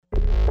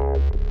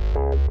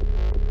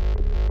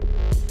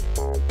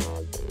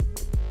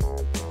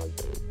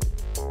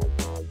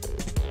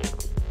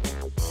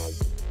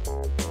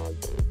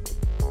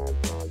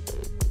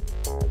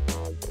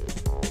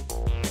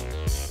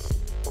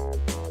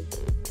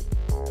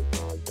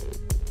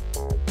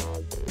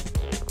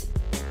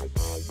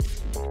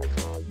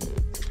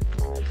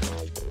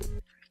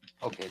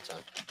Okay, it's on.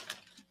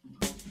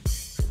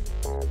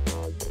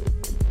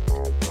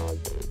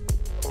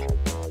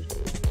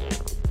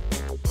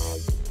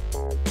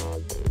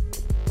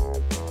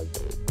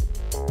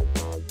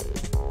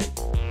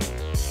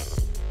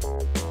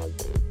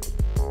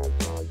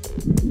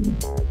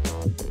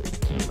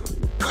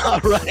 All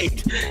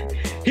right,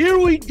 here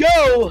we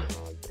go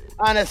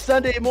on a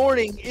Sunday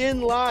morning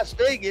in Las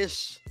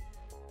Vegas.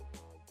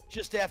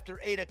 Just after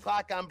 8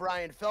 o'clock, I'm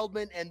Brian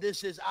Feldman, and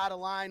this is Out of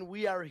Line.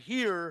 We are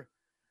here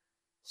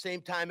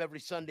same time every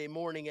Sunday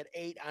morning at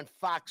 8 on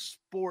Fox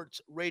Sports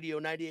Radio,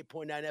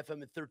 98.9 FM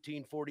and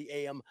 1340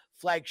 AM,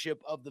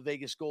 flagship of the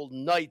Vegas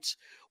Golden Knights.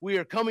 We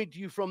are coming to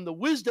you from the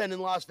Wisden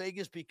in Las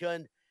Vegas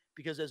because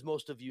as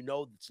most of you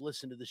know that's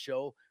listened to the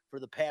show for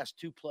the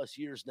past 2+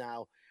 years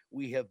now,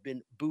 we have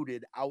been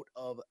booted out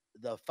of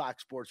the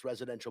Fox Sports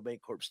Residential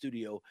Bancorp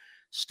studio,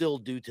 still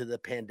due to the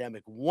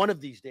pandemic. One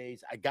of these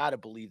days, I got to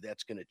believe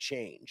that's going to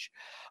change.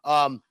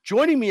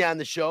 Joining me on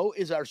the show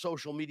is our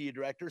social media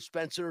director,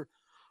 Spencer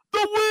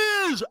 "The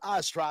Wiz"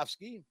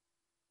 Ostrovsky.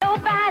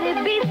 Nobody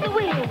beats the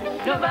Wiz.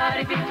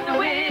 Nobody beats the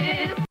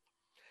Wiz.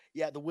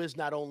 Yeah, the Wiz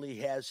not only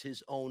has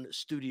his own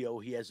studio,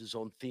 he has his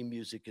own theme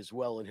music as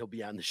well, and he'll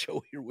be on the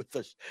show here with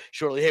us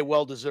shortly. Hey,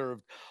 well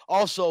deserved.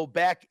 Also,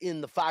 back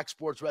in the Fox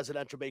Sports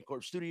Residential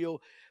Bancorp studio,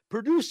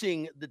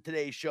 producing the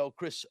Today Show,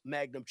 Chris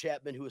Magnum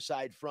Chapman, who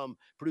aside from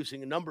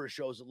producing a number of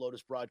shows at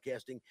Lotus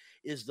Broadcasting,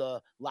 is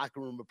the locker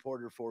room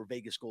reporter for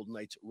Vegas Golden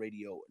Knights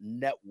Radio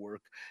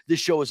Network. This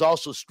show is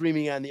also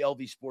streaming on the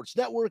LV Sports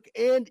Network,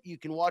 and you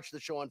can watch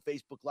the show on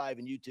Facebook Live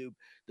and YouTube.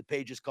 The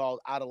page is called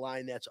Out of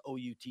Line. That's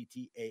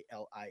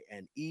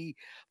OUTTALINE.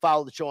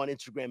 Follow the show on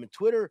Instagram and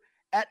Twitter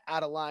at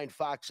Out of Line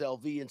Fox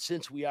LV. And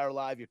since we are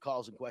live, your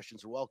calls and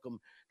questions are welcome.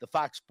 The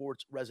Fox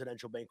Sports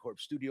Residential Bancorp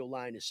studio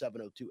line is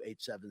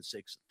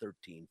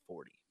 702-876-1340.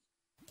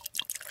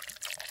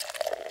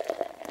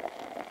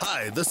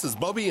 Hi, this is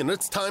Bubby, and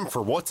it's time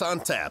for What's on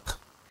Tap.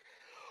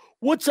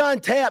 What's on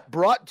Tap,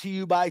 brought to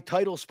you by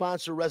title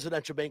sponsor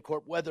Residential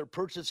Bancorp. Whether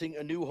purchasing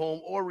a new home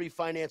or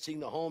refinancing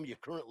the home you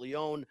currently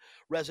own,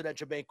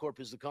 Residential Bancorp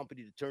is the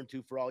company to turn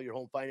to for all your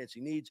home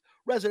financing needs.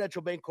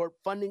 Residential Bancorp,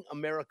 funding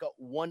America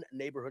one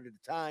neighborhood at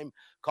a time.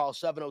 Call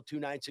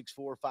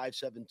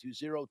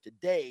 702-964-5720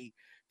 today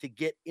to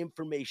get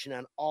information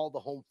on all the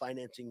home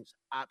financing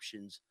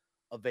options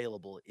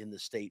available in the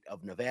state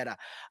of Nevada.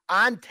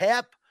 On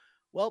Tap,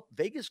 well,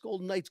 Vegas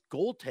Golden Knights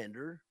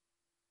goaltender,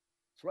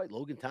 that's right,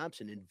 Logan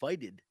Thompson,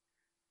 invited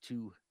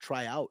to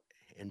try out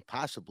and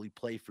possibly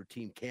play for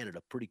Team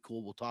Canada. Pretty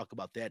cool. We'll talk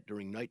about that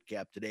during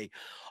Nightcap today.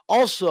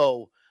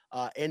 Also,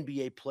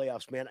 NBA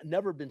playoffs, man.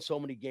 Never been so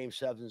many Game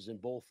 7s in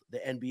both the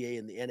NBA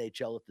and the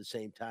NHL at the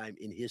same time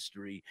in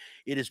history.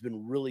 It has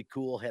been really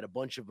cool. Had a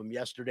bunch of them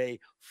yesterday.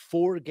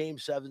 4 Game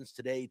 7s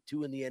today,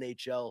 2 in the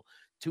NHL,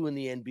 2 in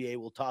the NBA.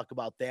 We'll talk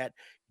about that.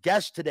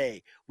 Guest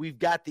today, we've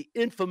got the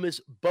infamous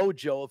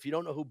Bojo. If you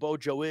don't know who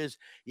Bojo is,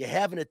 you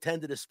haven't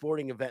attended a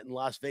sporting event in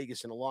Las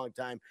Vegas in a long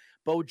time.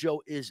 Bojo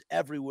is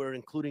everywhere,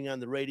 including on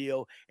the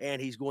radio,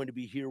 and he's going to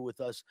be here with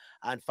us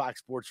on Fox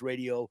Sports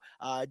Radio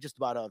just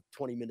about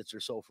 20 minutes or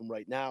so from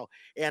right now.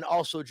 And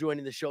also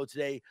joining the show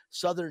today,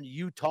 Southern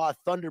Utah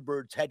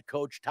Thunderbirds head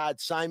coach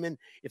Todd Simon.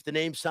 If the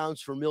name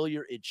sounds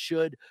familiar, it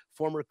should.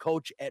 Former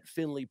coach at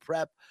Finley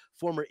Prep,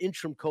 former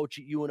interim coach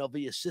at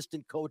UNLV,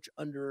 assistant coach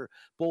under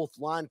both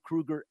Lon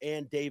Kruger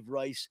and Dave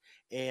Rice.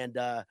 And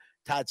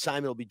Todd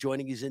Simon will be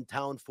joining. He's in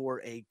town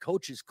for a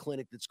coaches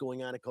clinic that's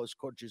going on at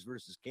Coaches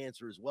versus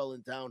Cancer as well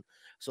in town.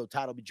 So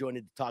Todd will be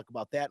joining to talk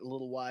about that in a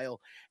little while.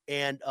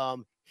 And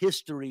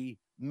history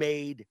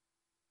made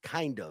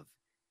kind of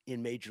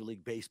in Major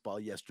League Baseball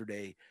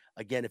yesterday.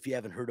 Again, if you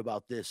haven't heard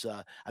about this,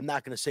 I'm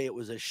not going to say it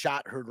was a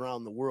shot heard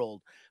around the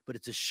world, but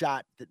it's a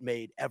shot that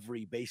made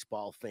every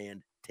baseball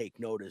fan take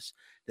notice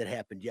that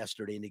happened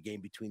yesterday in the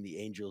game between the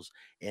Angels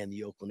and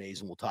the Oakland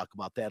A's, and we'll talk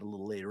about that a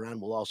little later on.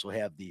 We'll also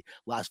have the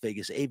Las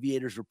Vegas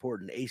Aviators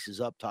report and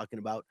Aces Up talking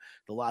about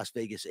the Las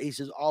Vegas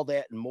Aces, all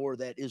that and more.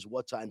 That is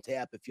what's on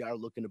tap if you are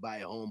looking to buy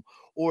a home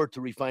or to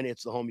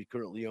refinance the home you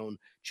currently own.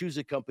 Choose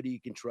a company you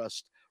can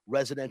trust.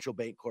 Residential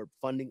Bancorp,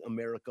 funding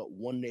America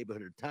one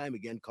neighborhood at a time.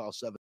 Again, call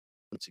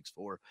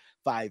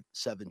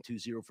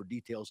 764-5720 for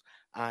details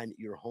on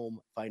your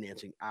home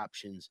financing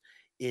options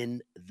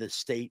in the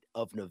state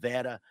of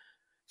Nevada.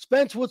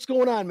 Spence, what's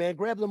going on, man?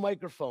 Grab the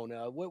microphone.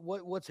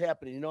 What's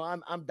happening? You know,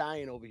 I'm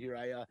dying over here.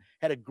 I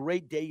had a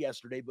great day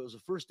yesterday, but it was the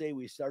first day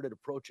we started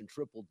approaching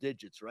triple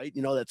digits, right?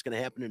 You know that's going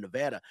to happen in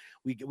Nevada.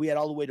 We had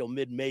all the way till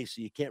mid-May,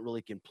 so you can't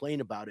really complain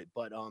about it.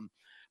 But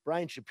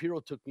Brian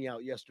Shapiro took me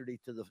out yesterday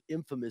to the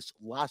infamous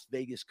Las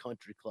Vegas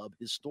Country Club,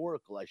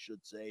 historical, I should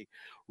say.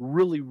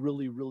 Really,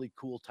 really, really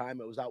cool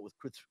time. I was out with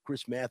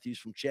Chris Matthews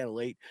from Channel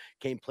 8,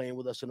 came playing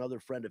with us. Another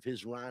friend of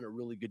his, Ron, a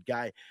really good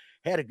guy.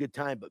 Had a good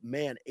time, but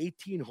man,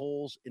 18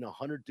 holes in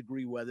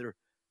 100-degree weather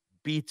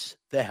beats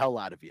the hell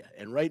out of you.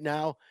 And right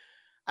now,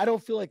 I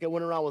don't feel like I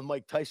went around with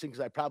Mike Tyson because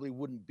I probably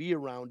wouldn't be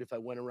around if I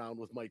went around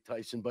with Mike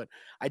Tyson, but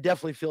I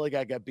definitely feel like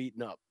I got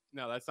beaten up.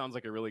 No, that sounds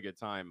like a really good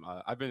time.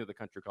 I've been to the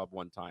Country Club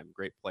one time.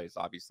 Great place,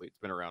 obviously. It's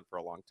been around for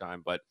a long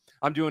time, but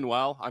I'm doing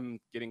well. I'm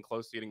getting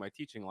close to getting my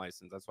teaching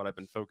license. That's what I've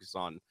been focused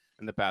on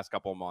in the past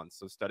couple of months.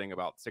 So studying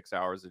about 6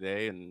 hours a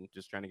day and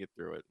just trying to get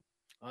through it.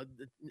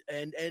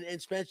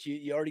 And Spence,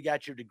 you already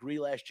got your degree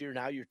last year.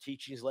 Now your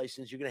teaching's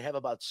license. You're going to have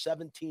about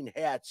 17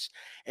 hats,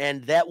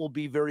 and that will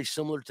be very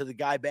similar to the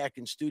guy back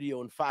in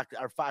studio in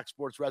our Fox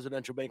Sports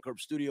Residential Bancorp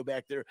studio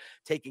back there,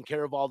 taking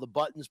care of all the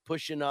buttons,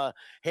 pushing,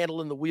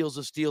 handling the wheels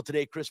of steel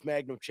today. Chris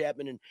Magnum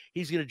Chapman, and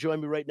he's going to join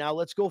me right now.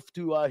 Let's go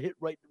to hit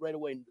right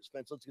away,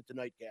 Spence. Let's get to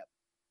nightcap.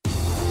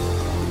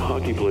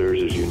 Hockey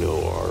players, as you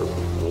know, are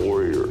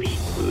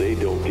warriors. They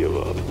don't give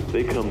up.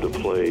 They come to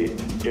play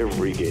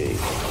every game.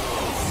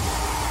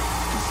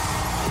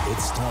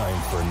 It's time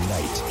for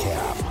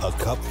Nightcap, a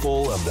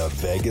cupful of the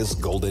Vegas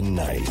Golden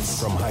Knights.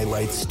 From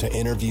highlights to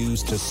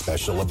interviews to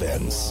special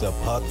events, the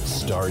puck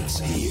starts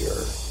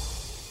here.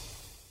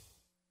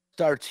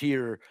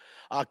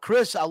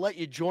 Chris, I'll let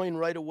you join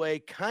right away.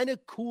 Kind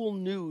of cool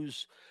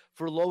news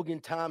for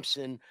Logan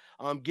Thompson.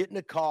 I'm getting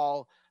a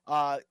call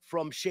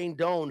from Shane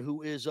Doan,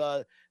 who is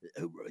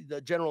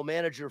the general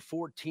manager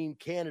for Team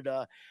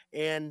Canada.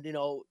 And,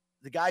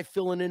 the guy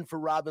filling in for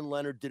Robin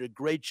Leonard did a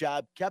great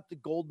job, kept the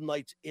Golden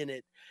Knights in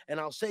it. And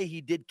I'll say he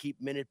did keep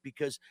minute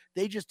because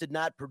they just did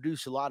not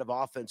produce a lot of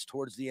offense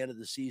towards the end of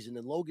the season.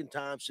 And Logan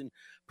Thompson,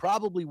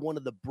 probably one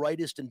of the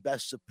brightest and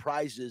best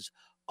surprises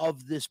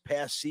of this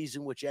past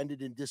season, which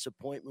ended in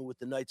disappointment with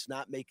the Knights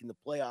not making the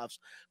playoffs.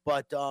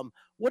 But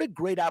what a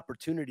great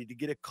opportunity to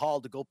get a call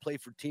to go play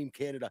for Team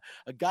Canada.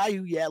 A guy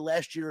who,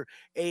 last year,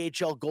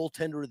 AHL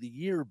goaltender of the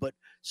year, but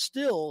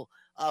still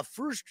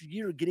first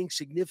year getting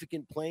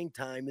significant playing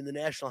time in the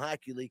National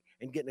Hockey League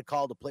and getting a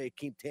call to play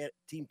at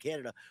Team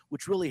Canada,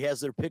 which really has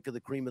their pick of the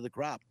cream of the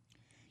crop.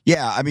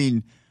 Yeah, I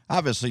mean,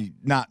 obviously,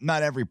 not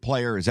every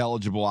player is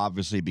eligible,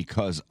 obviously,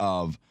 because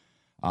of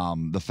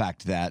the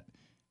fact that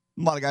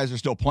a lot of guys are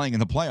still playing in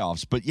the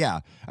playoffs. But, yeah,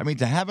 I mean,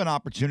 to have an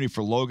opportunity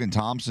for Logan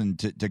Thompson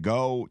to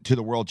go to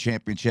the World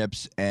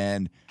Championships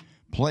and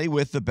play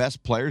with the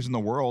best players in the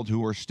world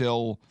who are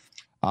still,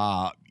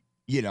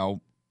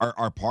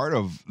 are part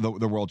of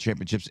the World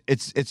Championships,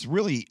 it's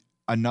really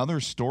another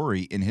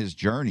story in his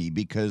journey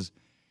because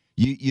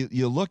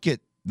you look at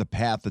the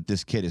path that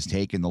this kid has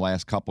taken the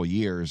last couple of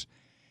years,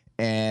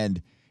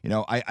 and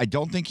I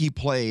don't think he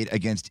played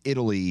against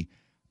Italy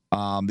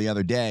the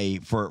other day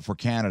for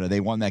Canada. They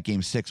won that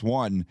game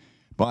 6-1,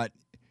 but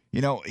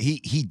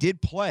he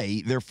did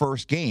play their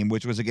first game,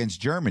 which was against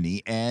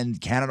Germany,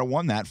 and Canada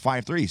won that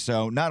 5-3.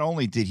 So not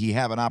only did he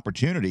have an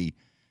opportunity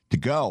to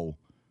go,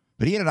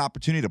 but he had an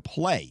opportunity to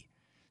play.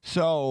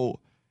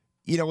 So,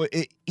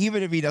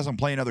 even if he doesn't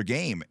play another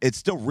game, it's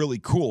still a really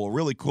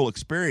cool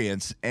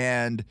experience.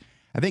 And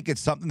I think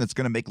it's something that's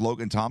going to make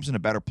Logan Thompson a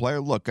better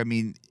player. Look, I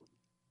mean,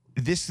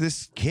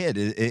 this kid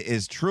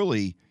is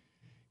truly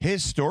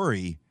his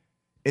story.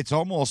 It's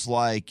almost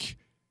like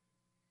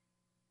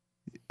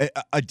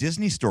a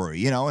Disney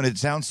story, and it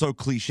sounds so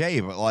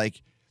cliche, but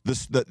like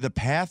the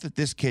path that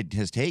this kid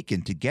has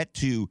taken to get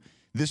to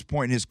this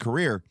point in his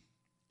career,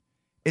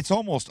 it's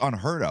almost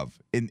unheard of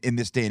in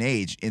this day and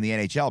age in the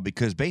NHL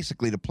because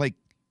basically to play,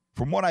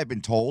 from what I've been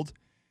told,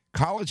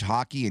 college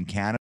hockey in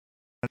Canada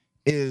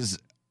is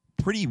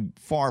pretty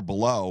far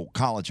below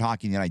college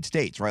hockey in the United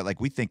States, right?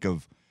 Like we think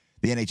of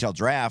the NHL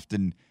draft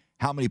and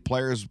how many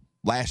players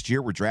last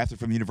year were drafted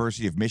from the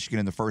University of Michigan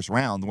in the first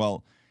round.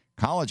 Well,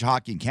 college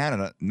hockey in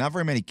Canada, not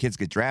very many kids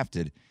get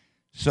drafted.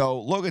 So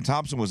Logan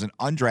Thompson was an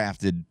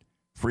undrafted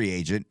free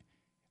agent.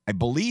 I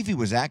believe he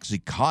was actually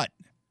cut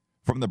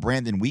from the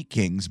Brandon Wheat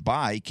Kings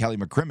by Kelly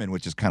McCrimmon,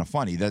 which is kind of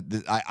funny.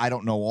 I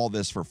don't know all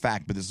this for a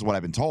fact, but this is what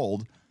I've been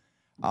told.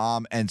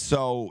 And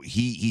so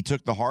he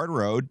took the hard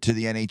road to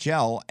the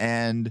NHL,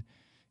 and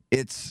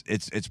it's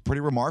pretty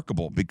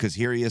remarkable because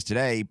here he is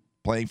today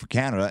playing for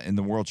Canada in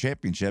the World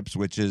Championships,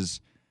 which is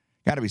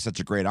got to be such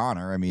a great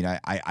honor. I mean,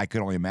 I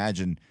could only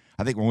imagine.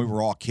 I think when we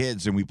were all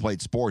kids and we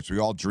played sports, we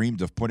all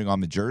dreamed of putting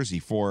on the jersey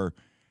for,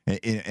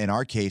 in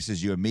our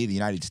cases, you and me, the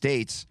United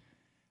States.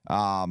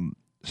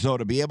 So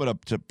to be able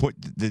to put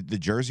the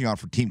jersey on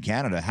for Team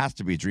Canada has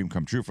to be a dream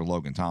come true for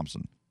Logan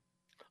Thompson.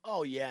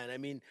 Oh, yeah. And I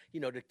mean,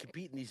 to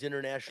compete in these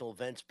international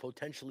events,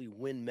 potentially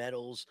win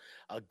medals,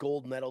 a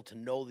gold medal, to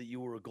know that you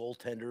were a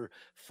goaltender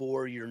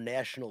for your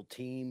national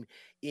team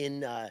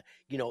in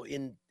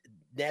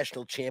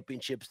national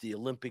championships, the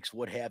Olympics,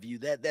 what have you,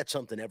 that's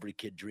something every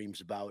kid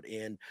dreams about.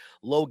 And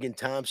Logan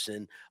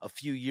Thompson, a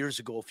few years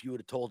ago, if you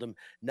would have told him,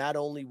 not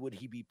only would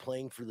he be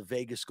playing for the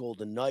Vegas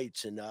Golden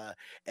Knights and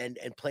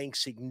playing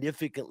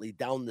significantly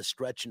down the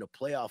stretch in a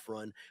playoff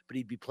run, but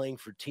he'd be playing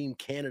for Team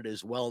Canada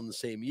as well in the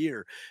same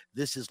year.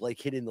 This is like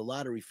hitting the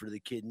lottery for the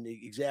kid. And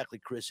exactly,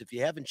 Chris, if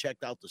you haven't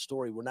checked out the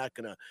story, we're not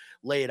going to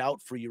lay it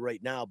out for you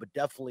right now, but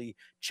definitely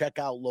check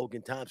out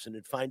Logan Thompson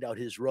and find out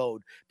his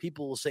road.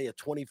 People will say a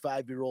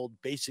 25-year-old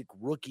basic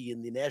rookie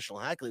in the National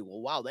Hockey League.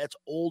 Well, wow, that's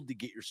old to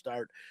get your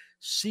start.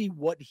 See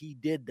what he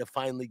did to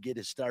finally get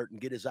his start and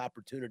get his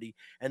opportunity.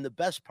 And the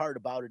best part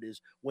about it is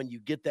when you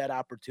get that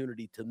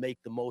opportunity to make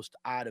the most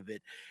out of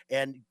it.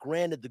 And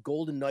granted, the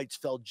Golden Knights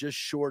fell just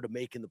short of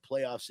making the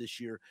playoffs this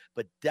year,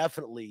 but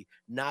definitely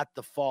not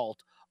the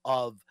fault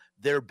of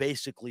their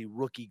basically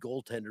rookie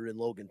goaltender in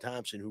Logan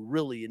Thompson, who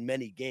really in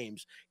many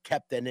games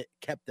kept them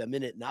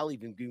in it. And I'll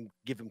even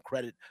give him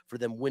credit for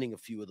them winning a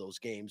few of those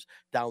games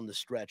down the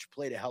stretch.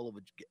 Played a hell of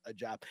a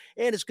job.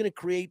 And it's going to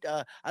create,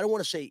 I don't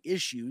want to say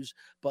issues,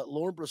 but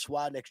Laurent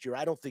Brossoit next year,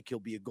 I don't think he'll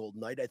be a Golden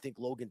Knight. I think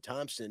Logan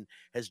Thompson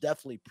has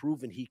definitely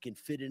proven he can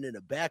fit in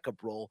a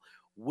backup role.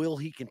 Will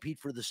he compete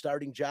for the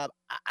starting job?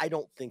 I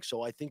don't think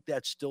so. I think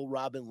that's still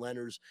Robin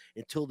Lehner's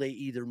until they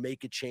either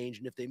make a change.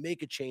 And if they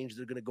make a change,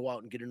 they're going to go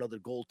out and get another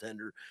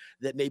goaltender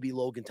that maybe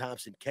Logan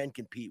Thompson can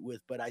compete with.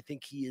 But I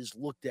think he is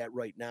looked at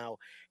right now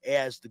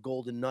as the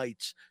Golden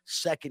Knights'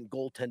 second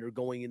goaltender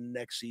going into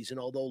next season,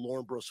 although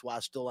Laurent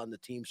Brossoit's still on the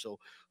team. So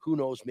who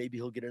knows, maybe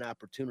he'll get an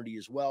opportunity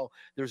as well.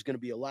 There's going to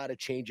be a lot of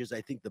changes.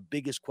 I think the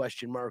biggest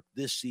question mark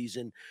this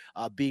season,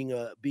 being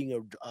a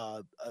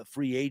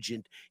free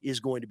agent, is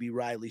going to be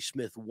Riley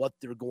Smith, what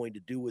they're going to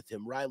do with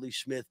him. Riley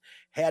Smith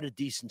had a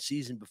decent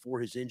season before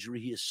his injury.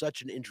 He is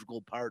such an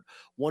integral part,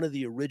 one of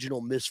the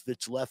original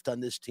misfits left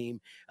on this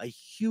team, a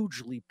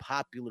hugely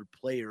popular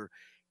player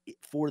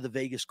for the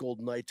Vegas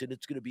Golden Knights, and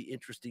it's going to be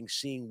interesting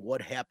seeing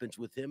what happens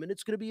with him, and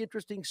it's going to be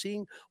interesting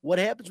seeing what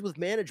happens with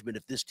management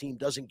if this team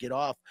doesn't get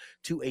off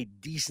to a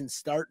decent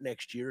start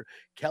next year.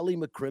 Kelly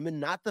McCrimmon,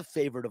 not the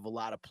favorite of a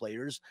lot of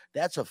players,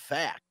 that's a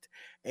fact.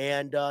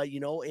 And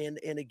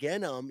and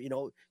again,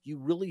 you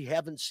really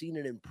haven't seen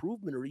an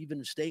improvement or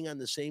even staying on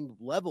the same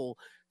level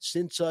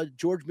since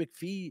George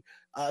McPhee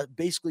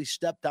basically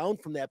stepped down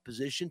from that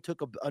position,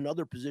 took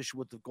another position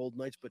with the Golden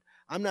Knights. But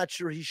I'm not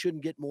sure he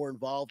shouldn't get more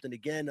involved. And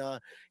again,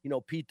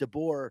 Pete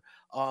DeBoer,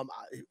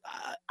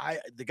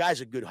 the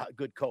guy's a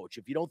good coach.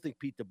 If you don't think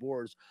Pete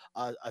DeBoer is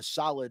a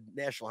solid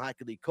National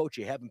Hockey League coach,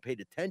 you haven't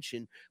paid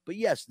attention. But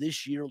yes,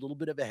 this year, a little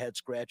bit of a head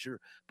scratcher.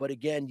 But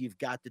again, you've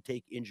got to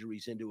take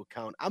injuries into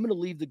account. I'm going to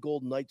leave the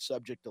Golden Knights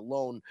subject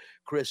alone,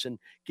 Chris, and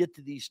get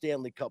to these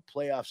Stanley Cup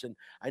playoffs. And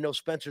I know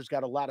Spencer's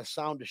got a lot of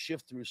sound to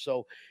shift through.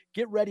 So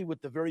get ready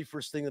with the very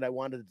first thing that I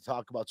wanted to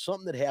talk about,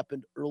 something that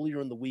happened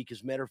earlier in the week.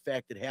 As a matter of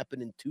fact, it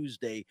happened in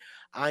Tuesday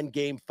on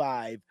Game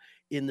 5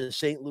 in the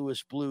St.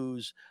 Louis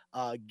Blues,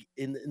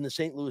 in the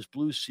St. Louis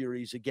Blues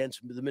series against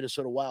the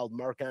Minnesota Wild,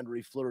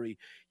 Marc-Andre Fleury.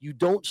 You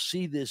don't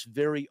see this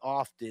very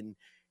often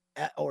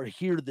or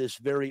hear this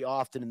very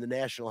often in the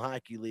National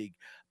Hockey League,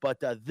 but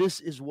this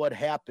is what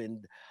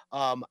happened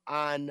on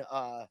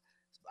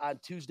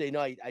Tuesday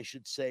night, I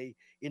should say,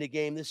 in a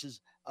game. This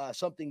is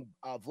something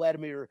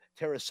Vladimir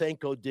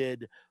Tarasenko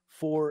did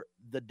for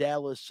the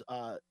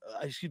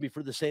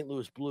for the St.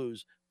 Louis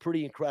Blues.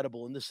 Pretty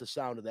incredible, and this is the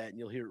sound of that, and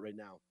you'll hear it right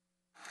now.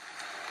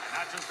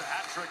 Not just a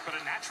hat trick, but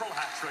a natural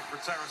hat trick for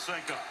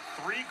Tarasenko.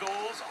 3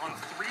 goals on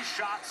 3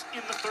 shots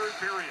in the third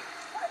period.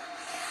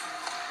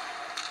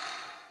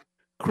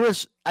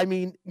 Chris, I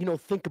mean,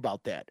 think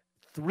about that.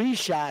 3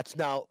 shots.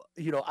 Now,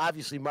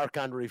 obviously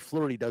Marc-Andre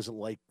Fleury doesn't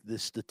like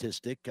this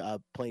statistic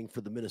playing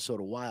for the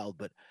Minnesota Wild,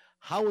 but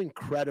how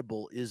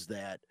incredible is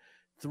that?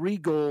 3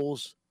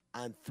 goals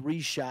on 3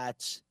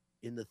 shots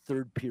in the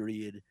third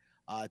period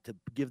to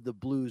give the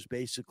Blues,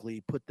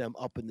 basically put them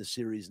up in the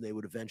series, and they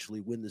would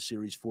eventually win the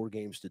series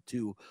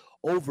 4-2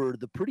 over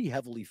the pretty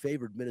heavily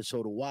favored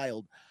Minnesota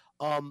Wild.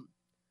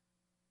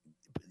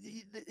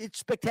 It's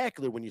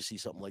spectacular when you see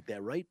something like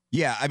that, right?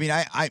 Yeah, I mean,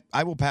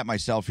 I will pat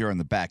myself here on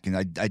the back, and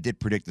I did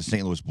predict the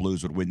St. Louis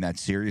Blues would win that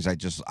series. I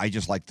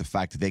just like the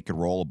fact that they could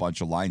roll a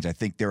bunch of lines. I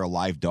think they're a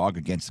live dog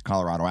against the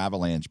Colorado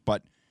Avalanche.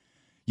 But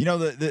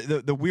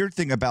the weird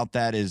thing about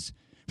that is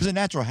it was a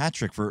natural hat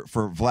trick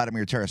for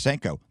Vladimir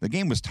Tarasenko. The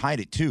game was tied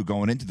at 2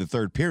 going into the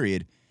third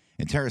period,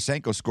 and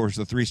Tarasenko scores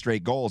the 3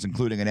 straight goals,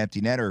 including an empty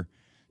netter,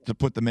 to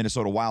put the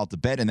Minnesota Wild to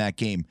bed in that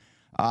game.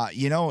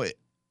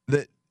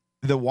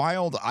 The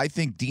Wild, I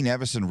think Dean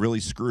Evason really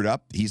screwed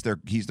up. He's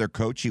their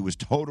coach. He was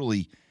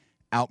totally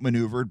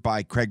outmaneuvered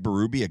by Craig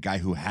Berube, a guy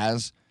who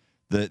has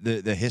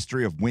the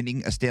history of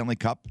winning a Stanley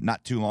Cup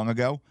not too long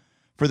ago.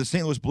 For the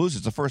St. Louis Blues,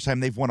 it's the first time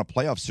they've won a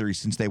playoff series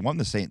since they won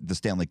the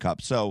Stanley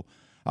Cup. So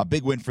a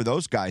big win for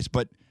those guys.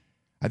 But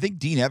I think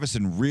Dean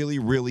Evason really,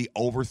 really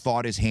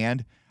overthought his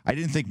hand. I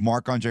didn't think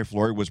Marc-Andre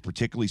Fleury was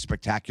particularly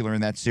spectacular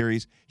in that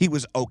series. He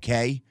was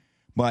okay,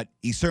 but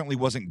he certainly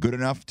wasn't good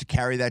enough to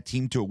carry that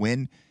team to a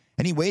win.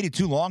 And he waited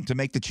too long to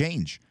make the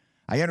change.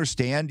 I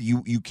understand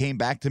you came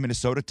back to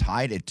Minnesota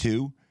tied at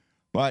 2,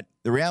 but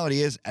the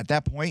reality is at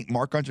that point,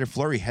 Marc-Andre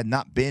Fleury had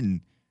not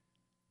been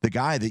the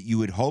guy that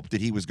you had hoped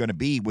that he was going to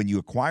be when you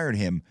acquired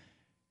him.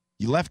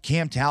 You left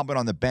Cam Talbot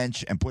on the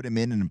bench and put him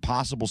in an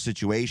impossible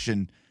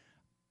situation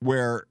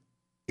where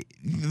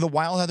the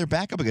Wild had their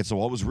back up against the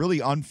wall. It was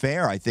really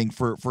unfair, I think,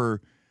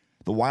 for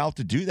the Wild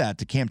to do that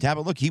to Cam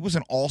Talbot. Look, he was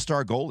an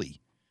all-star goalie.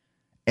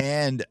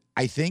 And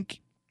I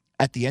think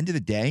at the end of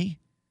the day,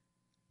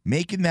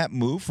 making that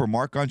move for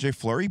Marc-Andre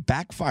Fleury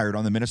backfired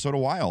on the Minnesota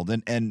Wild.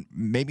 And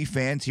maybe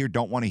fans here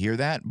don't want to hear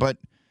that, but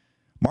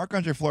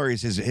Marc-Andre Fleury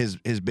is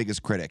his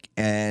biggest critic.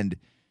 And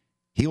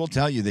he will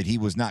tell you that he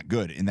was not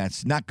good, and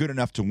that's not good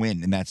enough to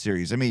win in that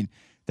series. I mean,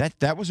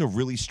 that was a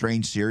really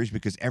strange series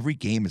because every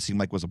game it seemed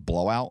like was a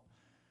blowout.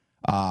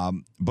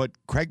 But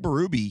Craig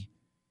Berube,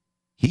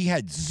 he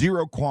had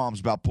zero qualms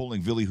about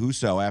pulling Ville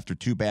Husso after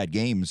 2 bad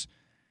games.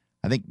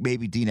 I think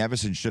maybe Dean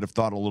Evison should have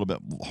thought a little bit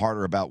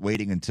harder about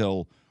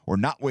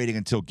not waiting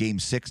until Game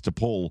 6 to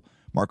pull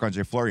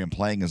Marc-Andre Fleury and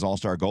playing as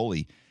all-star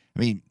goalie. I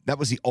mean, that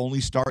was the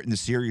only start in the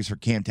series for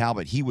Cam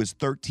Talbot. He was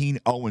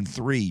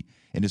 13-0-3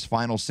 in his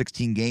final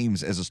 16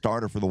 games as a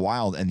starter for the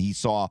Wild, and he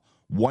saw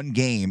 1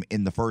 game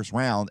in the first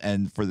round,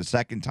 and for the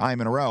second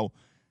time in a row,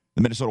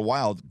 the Minnesota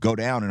Wild go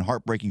down in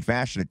heartbreaking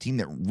fashion, a team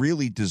that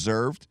really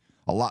deserved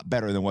a lot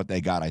better than what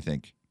they got, I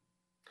think.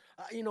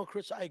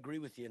 Chris, I agree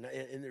with you,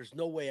 and there's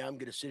no way I'm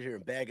going to sit here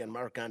and bag on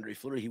Marc-Andre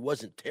Fleury. He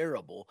wasn't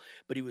terrible,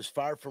 but he was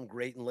far from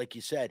great, and like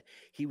you said,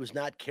 he was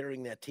not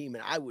carrying that team,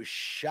 and I was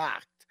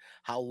shocked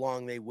how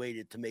long they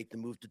waited to make the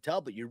move to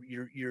Talbot.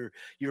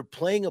 You're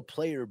playing a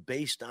player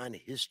based on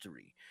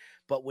history.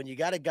 But when you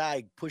got a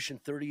guy pushing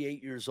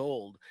 38 years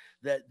old,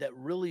 that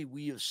really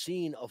we have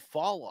seen a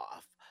fall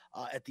off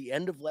at the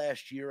end of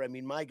last year. I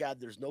mean, my God,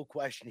 there's no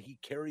question he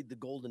carried the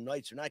Golden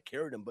Knights, or not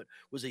carried them, but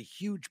was a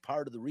huge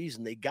part of the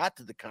reason they got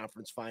to the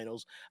conference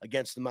finals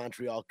against the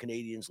Montreal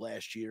Canadiens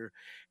last year.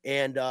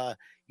 And,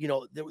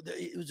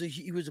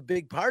 he was a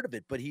big part of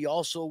it, but he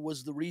also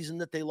was the reason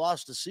that they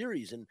lost the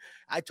series. And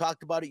I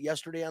talked about it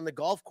yesterday on the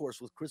golf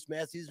course with Chris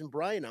Matthews and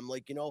Brian. I'm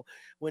like,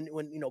 when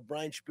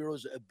Brian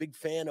Shapiro's a big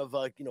fan of,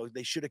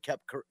 they should have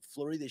kept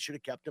Fleury, they should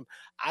have kept him.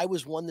 I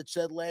was one that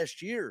said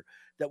last year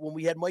that when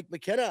we had Mike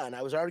McKenna on,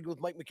 I was arguing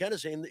with Mike McKenna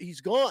saying that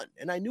he's gone,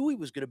 and I knew he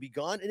was going to be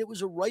gone, and it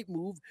was a right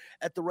move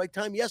at the right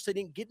time. Yes, they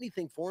didn't get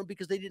anything for him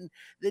because they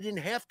didn't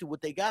have to.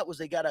 What they got was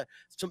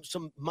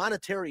some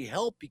monetary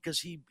help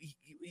because he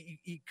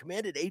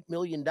commanded $8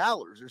 million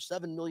or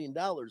 $7 million,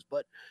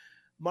 but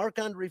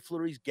Marc-Andre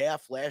Fleury's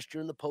gaffe last year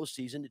in the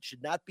postseason, it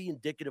should not be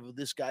indicative of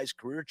this guy's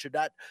career. It should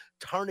not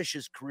tarnish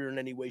his career in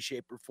any way,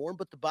 shape, or form.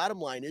 But the bottom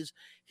line is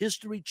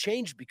history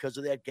changed because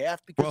of that gaffe.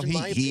 Because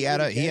he had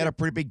a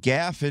pretty big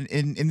gaffe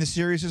in the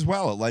series as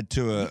well. It led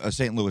to a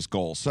St. Louis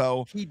goal.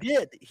 So he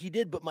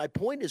did. But my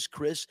point is,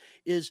 Chris,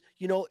 is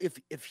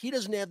if he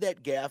doesn't have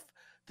that gaffe,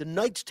 the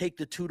Knights take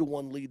the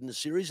 2-1 lead in the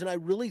series, and I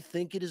really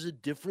think it is a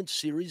different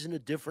series and a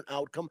different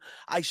outcome.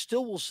 I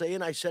still will say,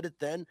 and I said it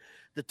then,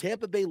 the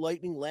Tampa Bay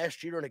Lightning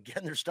last year, and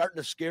again, they're starting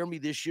to scare me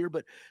this year,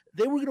 but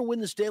they were going to win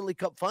the Stanley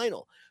Cup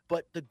final.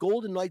 But the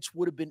Golden Knights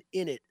would have been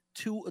in it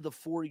 2 of the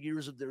 4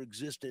 years of their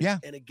existence. Yeah.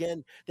 And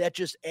again, that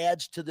just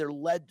adds to their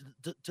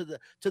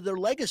to their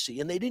legacy.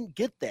 And they didn't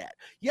get that.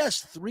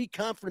 Yes, 3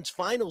 conference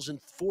finals in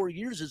 4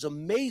 years is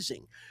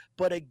amazing.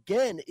 But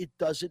again, it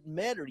doesn't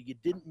matter. You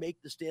didn't make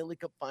the Stanley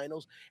Cup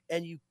finals,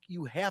 and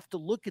you have to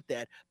look at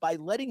that. By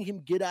letting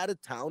him get out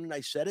of town, and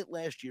I said it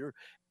last year,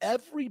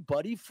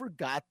 everybody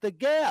forgot the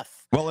gaffe.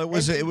 Well, it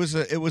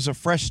was a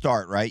fresh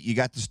start, right? You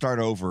got to start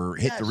over,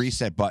 hit the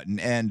reset button,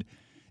 and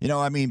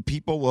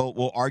people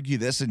will argue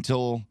this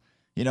until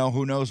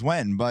who knows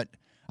when. But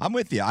I'm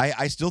with you.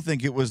 I still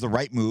think it was the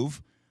right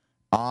move.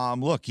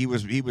 Look, he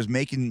was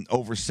making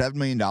over $7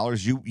 million.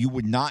 You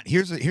would not.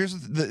 Here's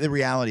the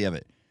reality of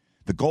it.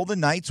 The Golden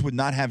Knights would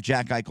not have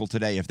Jack Eichel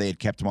today if they had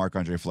kept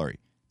Marc-Andre Fleury.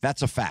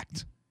 That's a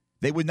fact.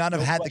 They would not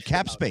have had the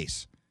cap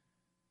space.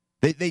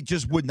 They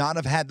just would not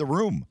have had the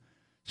room.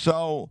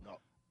 So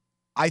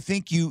I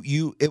think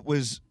it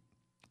was,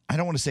 I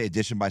don't want to say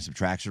addition by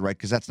subtraction, right?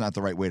 Because that's not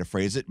the right way to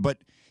phrase it. But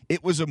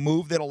it was a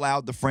move that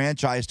allowed the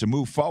franchise to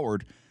move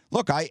forward.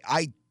 Look,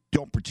 I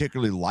don't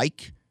particularly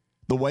like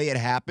the way it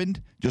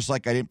happened, just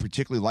like I didn't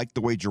particularly like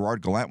the way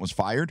Gerard Gallant was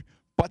fired.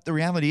 But the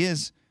reality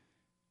is,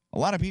 a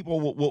lot of people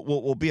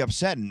will be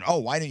upset and,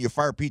 why didn't you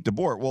fire Pete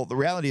DeBoer? Well, the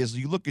reality is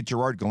you look at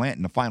Gerard Gallant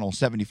in the final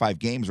 75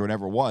 games or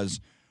whatever it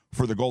was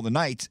for the Golden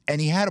Knights, and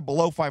he had a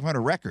below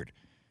 500 record.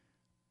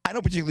 I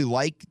don't particularly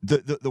like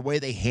the way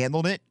they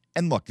handled it.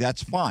 And look,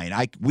 that's fine.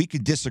 We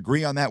could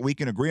disagree on that. We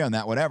can agree on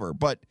that, whatever.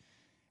 But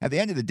at the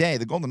end of the day,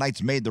 the Golden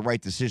Knights made the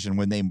right decision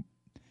when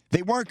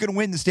they weren't going to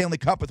win the Stanley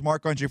Cup with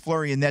Marc-Andre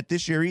Fleury in net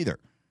this year either.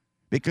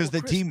 Because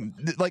the team,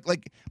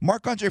 like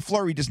Marc-Andre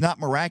Fleury does not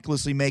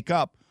miraculously make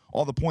up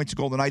all the points the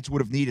Golden Knights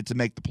would have needed to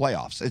make the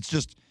playoffs. It's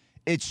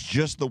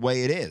just the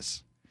way it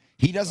is.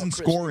 He doesn't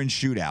score in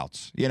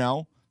shootouts,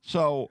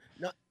 So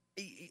no,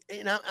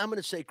 and I'm going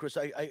to say, Chris,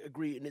 I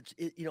agree, and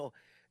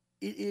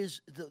it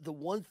is the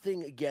one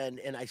thing again,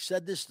 and I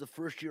said this the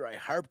first year, I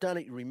harped on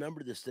it. You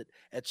remember this, that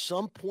at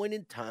some point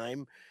in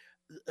time,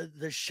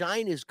 the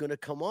shine is going to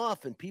come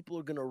off and people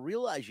are going to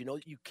realize,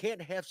 you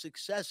can't have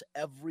success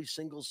every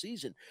single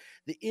season.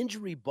 The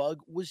injury bug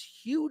was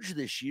huge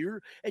this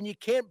year, and you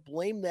can't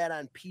blame that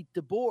on Pete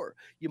DeBoer.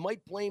 You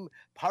might blame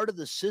part of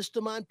the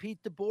system on Pete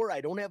DeBoer.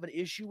 I don't have an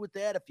issue with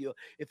that.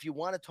 If you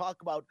want to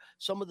talk about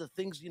some of the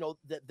things,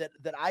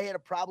 that I had a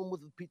problem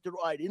with Pete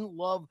DeBoer, I didn't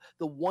love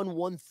the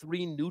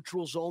 1-1-3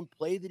 neutral zone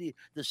play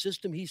the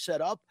system he set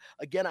up.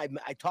 Again,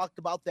 I talked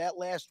about that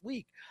last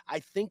week.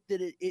 I think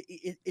that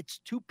it's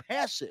too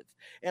passive.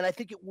 And I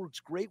think it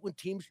works great when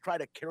teams try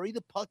to carry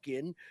the puck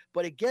in.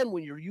 But again,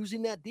 when you're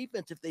using that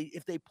defense,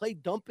 if they play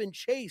dump and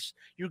chase,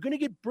 you're going to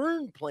get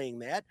burned playing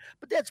that.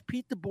 But that's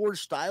Pete DeBoer's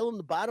style. And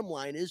the bottom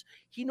line is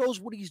he knows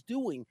what he's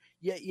doing.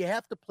 You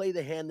have to play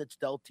the hand that's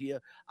dealt to you.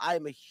 I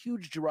am a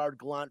huge Gerard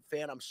Gallant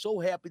fan. I'm so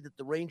happy that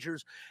the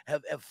Rangers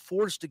have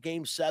forced a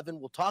Game 7.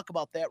 We'll talk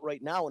about that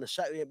right now in a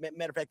second.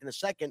 Matter of fact, in a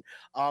second.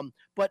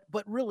 But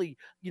really,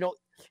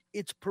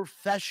 it's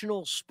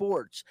professional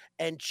sports,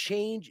 and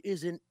change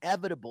is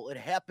inevitable. It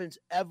happens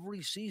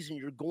every season.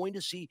 You're going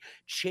to see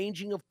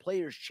changing of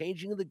players,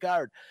 changing of the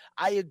guard.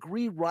 I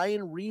agree,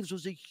 Ryan Reeves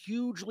was a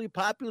hugely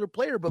popular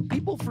player, but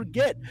people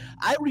forget.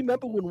 I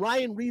remember when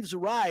Ryan Reeves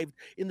arrived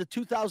in the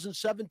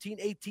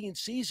 2017-18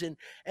 season,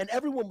 and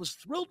everyone was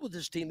thrilled with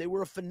his team. They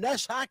were a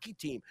finesse hockey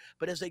team,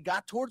 but as they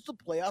got towards the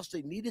playoffs,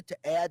 they needed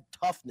to add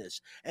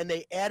toughness, and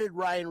they added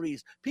Ryan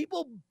Reeves.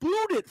 People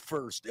booed it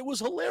first. It was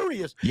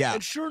hilarious. Yeah.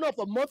 And sure enough,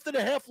 a month and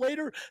a half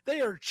later,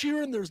 they are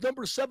cheering. There's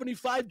number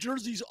 75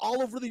 jerseys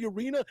all over the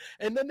arena,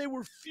 and then they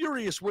were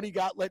furious when he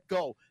got let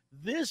go.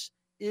 This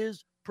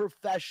is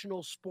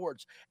professional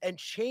sports, and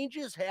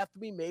changes have to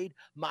be made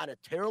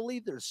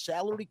monetarily. There's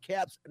salary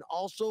caps, and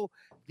also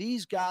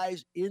these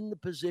guys in the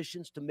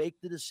positions to make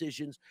the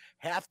decisions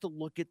have to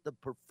look at the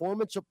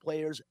performance of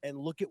players and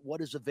look at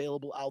what is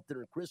available out there.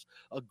 And Chris,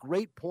 a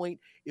great point.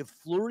 If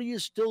Fleury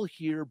is still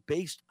here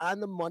based on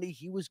the money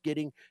he was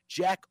getting,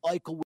 Jack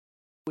Eichel.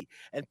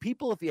 And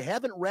people, if you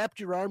haven't wrapped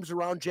your arms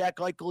around Jack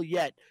Eichel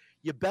yet,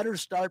 you better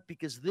start,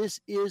 because this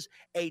is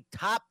a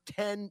top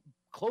 10,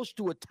 close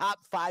to a top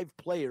 5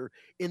 player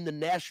in the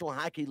National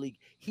Hockey League.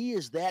 He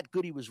is that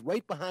good. He was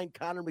right behind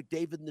Connor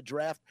McDavid in the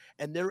draft,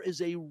 and there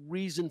is a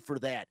reason for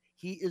that.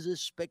 He is a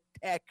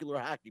spectacular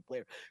hockey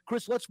player.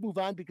 Chris, let's move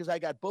on, because I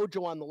got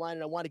Bojo on the line,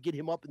 and I want to get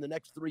him up in the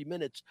next 3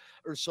 minutes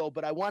or so.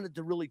 But I wanted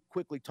to really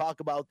quickly talk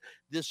about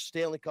this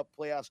Stanley Cup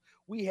playoffs.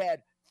 We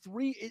had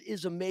 3. It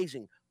is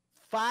amazing.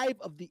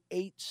 5 of the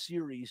 8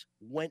 series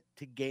went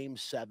to Game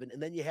 7, and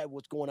then you had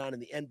what's going on in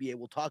the NBA.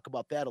 We'll talk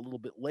about that a little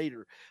bit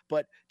later,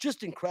 but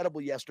just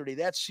incredible yesterday.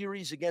 That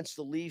series against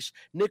the Leafs,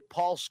 Nick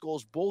Paul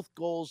scores both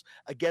goals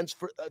against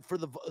for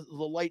the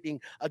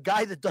Lightning, a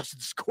guy that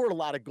doesn't score a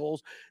lot of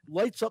goals,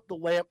 lights up the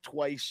lamp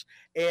twice,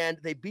 and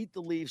they beat the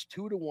Leafs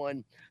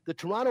 2-1. The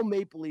Toronto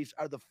Maple Leafs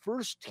are the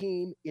first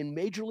team in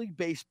Major League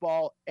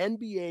Baseball,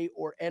 NBA,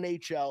 or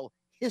NHL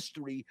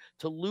history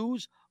to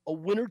lose a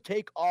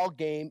winner-take-all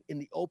game in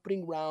the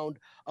opening round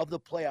of the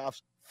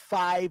playoffs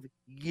 5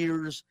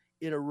 years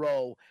in a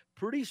row.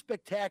 Pretty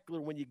spectacular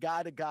when you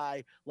got a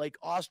guy like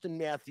Austin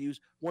Matthews,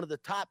 one of the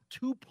top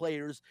 2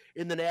 players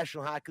in the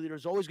National Hockey League.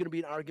 There's always going to be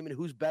an argument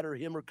who's better,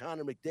 him or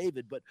Connor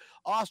McDavid, but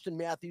Austin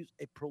Matthews,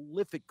 a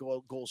prolific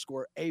goal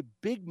scorer, a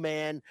big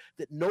man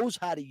that knows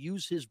how to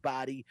use his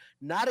body,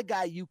 not a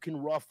guy you can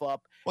rough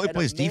up. Well, he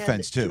plays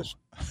defense too.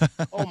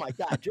 Oh my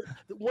God,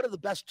 one of the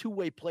best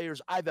two-way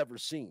players I've ever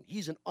seen.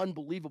 He's an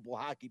unbelievable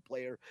hockey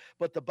player.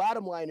 But the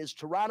bottom line is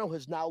Toronto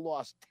has now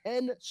lost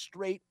 10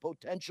 straight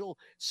potential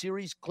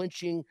series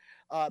clinching.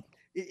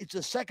 It's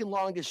the second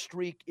longest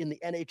streak in the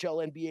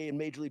NHL, NBA, and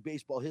Major League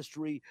Baseball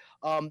history.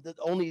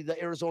 Only the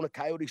Arizona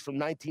Coyotes from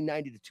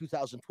 1990 to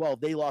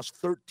 2012, they lost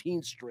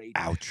 13 straight,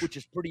 Ouch. Which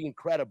is pretty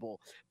incredible.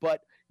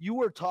 But you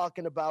were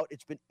talking about,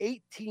 it's been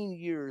 18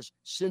 years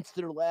since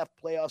their last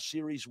playoff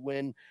series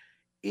win.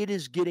 It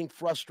is getting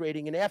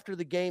frustrating. And after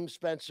the game,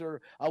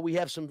 Spencer, we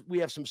have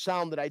some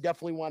sound that I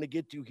definitely want to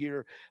get to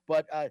here.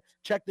 But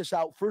check this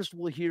out. First,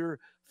 we'll hear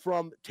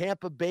from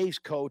Tampa Bay's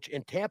coach,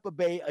 and Tampa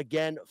Bay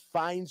again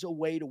finds a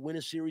way to win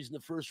a series in the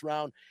first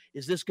round.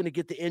 Is this going to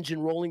get the engine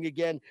rolling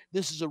again?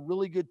 This is a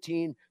really good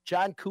team.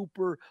 John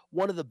Cooper,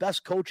 one of the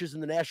best coaches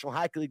in the National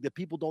Hockey League that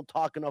people don't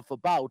talk enough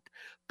about.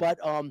 But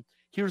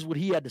here's what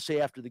he had to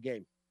say after the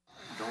game.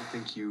 I don't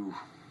think you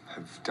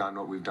have done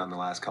what we've done the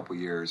last couple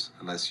of years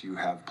unless you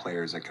have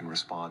players that can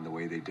respond the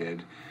way they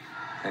did,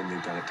 and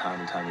they've done it time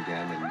and time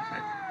again,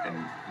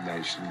 and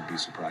I shouldn't be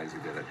surprised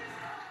they did it.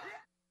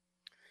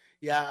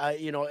 Yeah,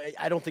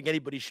 I don't think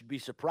anybody should be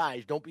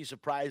surprised. Don't be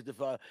surprised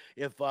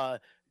if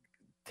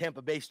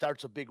Tampa Bay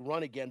starts a big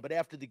run again. But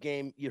after the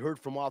game, you heard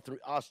from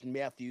Austin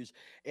Matthews,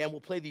 and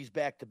we'll play these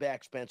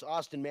back-to-back, Spence.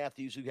 Austin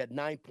Matthews, who had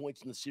 9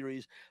 points in the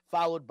series,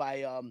 followed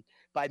by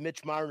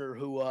Mitch Marner,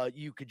 who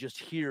you could just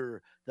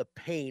hear the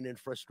pain and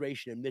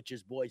frustration in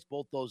Mitch's voice,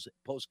 both those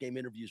post-game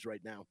interviews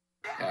right now.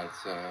 Yeah,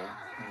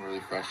 it's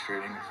really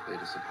frustrating. It's really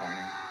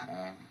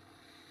disappointing.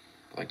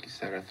 Like you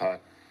said, I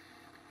thought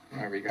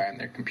every guy in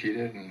there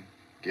competed and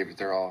gave it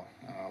their all.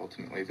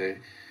 Ultimately, they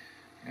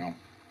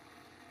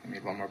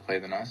made one more play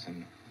than us,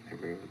 and they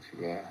were able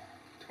to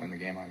win the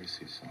game,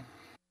 obviously. So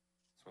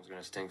this one's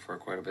going to sting for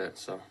quite a bit.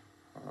 So,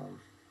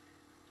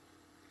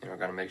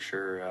 got to make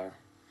sure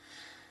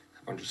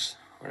everyone just,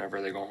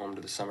 whenever they go home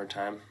to the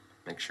summertime,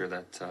 make sure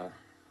that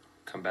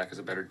come back as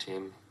a better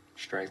team,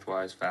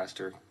 strength-wise,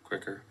 faster,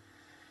 quicker.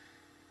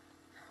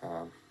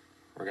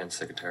 We're getting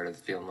sick and tired of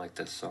feeling like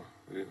this, so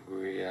we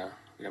got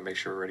to make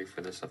sure we're ready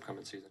for this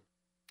upcoming season.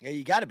 Yeah,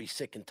 you got to be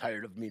sick and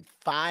tired of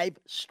 5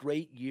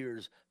 straight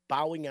years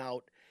bowing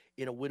out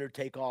in a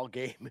winner-take-all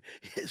game.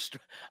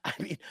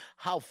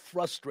 How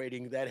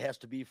frustrating that has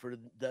to be for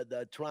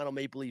the Toronto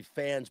Maple Leaf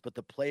fans, but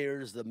the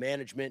players, the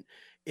management,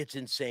 it's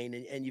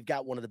insane. And you've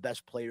got one of the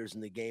best players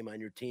in the game on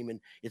your team,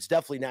 and it's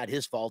definitely not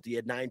his fault. He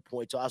had 9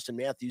 points. Austin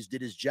Matthews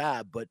did his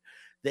job, but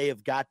they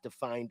have got to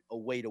find a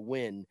way to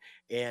win,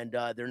 and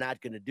they're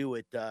not going to do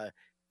it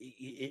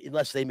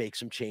unless they make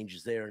some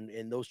changes there.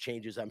 And those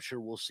changes, I'm sure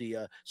we'll see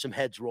some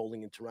heads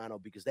rolling in Toronto,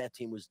 because that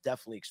team was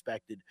definitely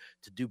expected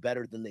to do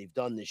better than they've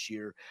done this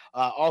year.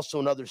 Also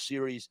another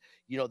series,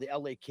 the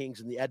LA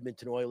Kings and the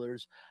Edmonton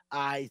Oilers.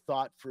 I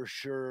thought for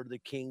sure the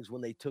Kings,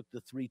 when they took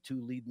the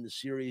 3-2 lead in the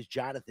series,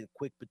 Jonathan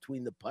Quick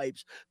between the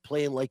pipes,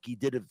 playing like he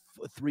did it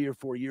 3 or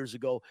 4 years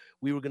ago,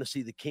 we were going to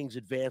see the Kings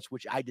advance,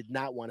 which I did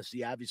not want to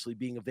see. Obviously,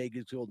 being a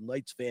Vegas Golden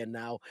Knights fan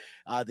now,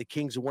 the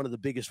Kings are one of the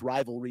biggest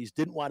rivalries.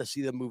 Didn't want to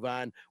see them move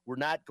on. We're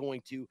not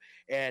going to.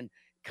 And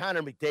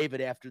Connor McDavid,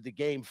 after the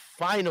game,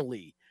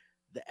 finally,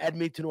 the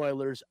Edmonton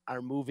Oilers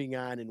are moving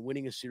on and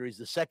winning a series.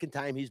 The second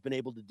time he's been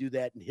able to do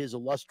that in his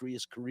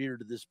illustrious career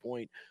to this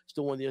point.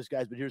 Still one of those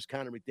guys, but here's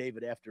Connor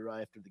McDavid after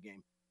the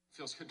game.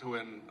 Feels good to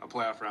win a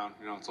playoff round.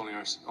 It's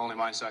only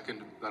my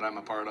second that I'm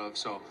a part of,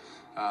 so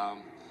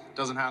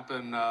doesn't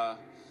happen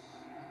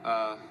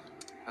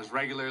as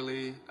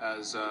regularly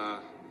as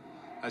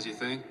you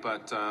think,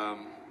 but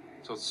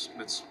so it's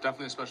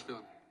definitely a special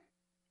feeling.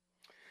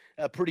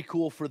 Pretty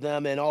cool for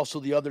them. And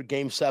also the other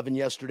Game 7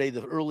 yesterday,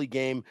 the early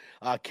game,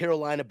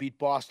 Carolina beat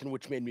Boston,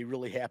 which made me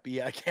really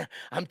happy.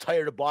 I'm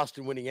tired of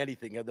Boston winning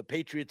anything. The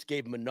Patriots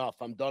gave them enough.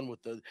 I'm done with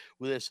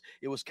this.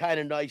 It was kind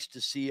of nice to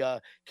see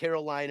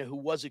Carolina, who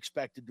was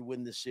expected to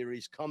win this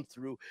series, come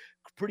through.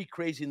 Pretty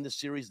crazy in this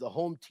series. The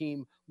home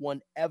team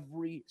won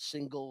every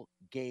single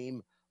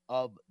game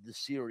of the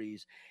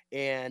series.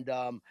 And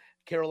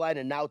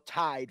Carolina now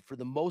tied for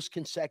the most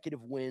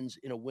consecutive wins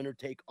in a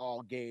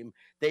winner-take-all game.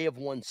 They have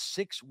won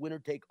 6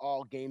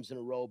 winner-take-all games in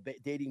a row,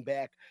 dating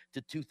back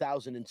to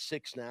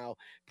 2006 now.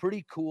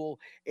 Pretty cool.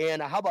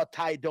 And how about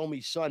Ty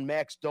Domi's son,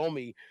 Max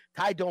Domi?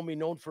 Ty Domi,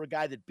 known for a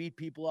guy that beat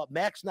people up.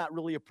 Max, not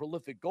really a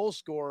prolific goal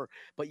scorer,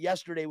 but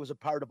yesterday was a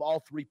part of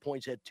all 3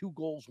 points, had 2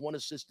 goals, 1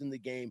 assist in the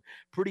game.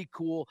 Pretty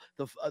cool.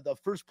 The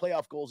first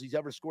playoff goals he's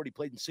ever scored. He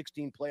played in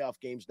 16 playoff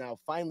games now.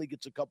 Finally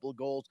gets a couple of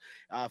goals.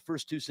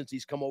 First 2 since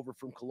he's come over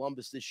from Columbus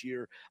this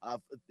year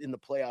in the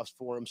playoffs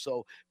for him.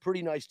 So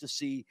pretty nice to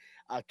see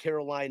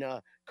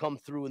Carolina come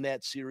through in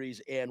that series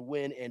and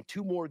win. And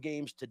 2 more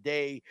games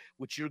today,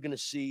 which you're going to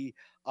see.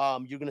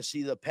 You're going to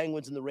see the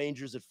Penguins and the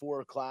Rangers at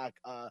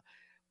 4:00.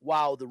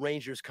 Wow, the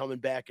Rangers coming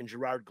back and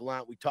Gerard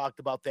Gallant. We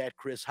talked about that,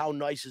 Chris. How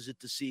nice is it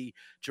to see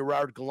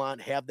Gerard Gallant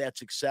have that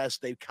success?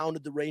 They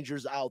counted the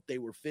Rangers out. They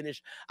were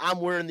finished.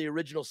 I'm wearing the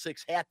original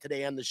 6 hat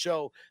today on the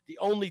show. The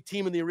only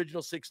team in the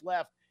original 6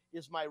 left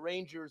is my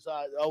Rangers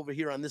over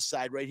here on this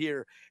side right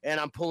here, and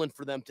I'm pulling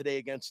for them today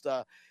against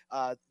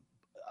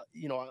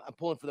I'm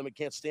pulling for them. I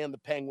can't stand the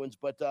Penguins,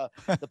 but the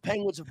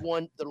Penguins have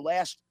won their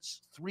last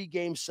 3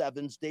 Game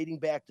 7s dating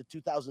back to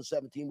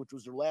 2017, which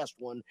was their last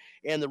one.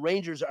 And the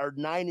Rangers are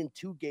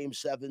 9-2 Game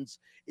 7s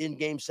in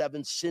Game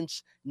 7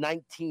 since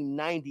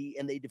 1990,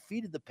 and they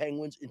defeated the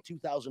Penguins in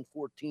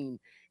 2014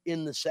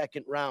 in the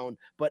second round.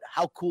 But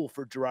how cool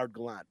for Gerard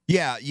Gallant.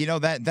 Yeah,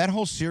 that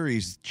whole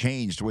series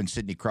changed when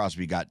Sidney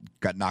Crosby got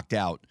knocked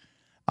out.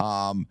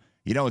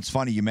 It's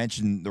funny you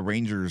mentioned the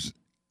Rangers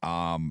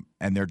and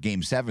their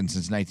Game 7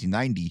 since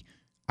 1990.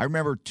 I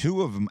remember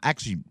 2 of them.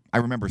 Actually, I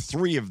remember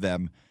 3 of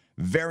them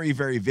very,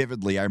 very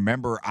vividly. I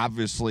remember,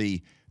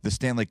 obviously, the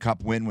Stanley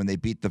Cup win when they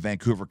beat the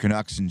Vancouver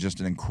Canucks, and just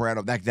an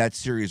incredible – that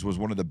series was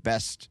one of the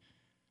best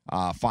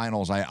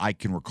finals I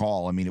can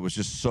recall. I mean, it was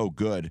just so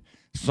good.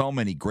 So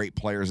many great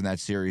players in that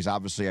series.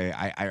 Obviously,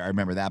 I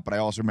remember that, but I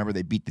also remember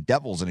they beat the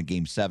Devils in a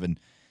Game 7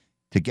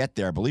 to get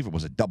there. I believe it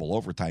was a double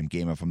overtime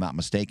game, if I'm not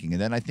mistaken.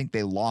 And then I think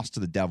they lost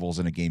to the Devils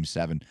in a Game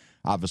 7.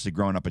 Obviously,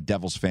 growing up a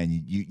Devils fan,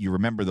 you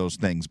remember those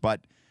things.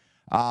 But,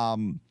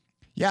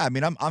 yeah, I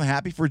mean, I'm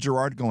happy for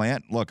Gerard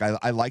Gallant. Look,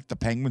 I like the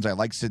Penguins. I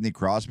like Sidney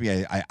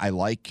Crosby. I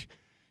like,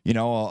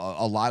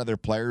 a lot of their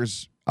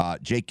players.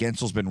 Jake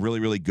Gensel's been really,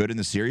 really good in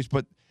the series.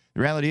 But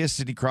the reality is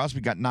Sidney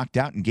Crosby got knocked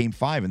out in Game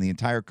 5, and the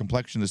entire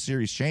complexion of the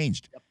series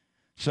changed. Yep.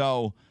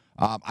 So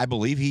I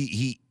believe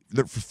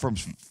from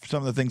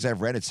some of the things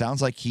I've read, it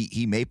sounds like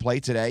he may play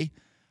today.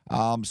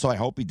 So I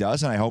hope he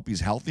does, and I hope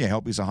he's healthy. I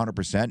hope he's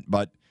 100%.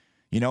 But,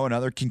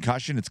 another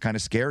concussion, it's kind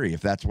of scary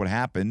if that's what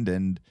happened.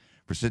 And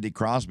for Sidney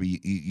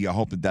Crosby, you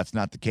hope that that's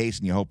not the case,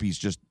 and you hope he's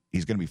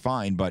going to be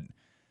fine. But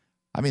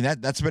I mean,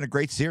 that's been a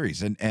great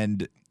series,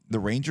 and the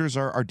Rangers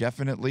are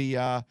definitely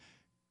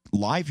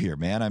live here,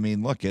 man. I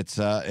mean, look, it's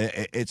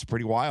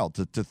pretty wild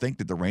to think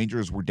that the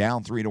Rangers were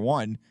down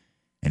 3-1,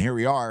 and here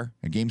we are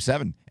in Game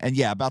 7. And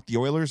yeah, about the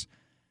Oilers,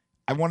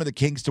 I wanted the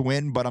Kings to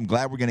win, but I'm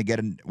glad we're going to get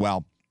in.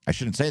 Well, I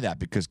shouldn't say that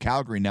because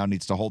Calgary now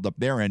needs to hold up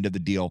their end of the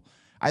deal.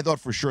 I thought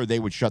for sure they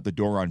would shut the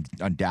door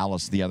on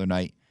Dallas the other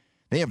night.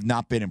 They have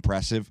not been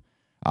impressive.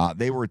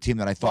 They were a team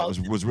that I thought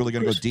was really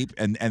going to go deep,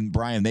 and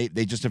Brian,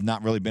 they just have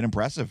not really been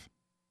impressive.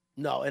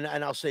 No,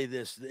 and I'll say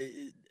this.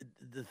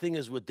 The thing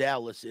is with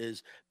Dallas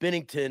is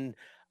Binnington,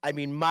 I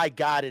mean, my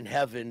God in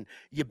heaven,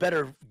 you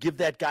better give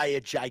that guy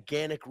a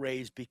gigantic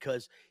raise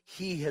because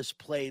he has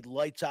played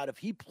lights out. If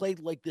he played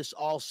like this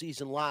all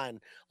season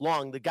long,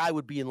 the guy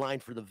would be in line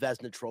for the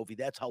Vezina Trophy.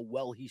 That's how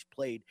well he's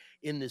played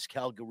in this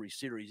Calgary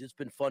series. It's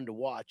been fun to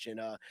watch.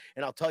 And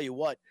I'll tell you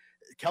what,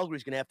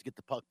 Calgary's going to have to get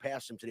the puck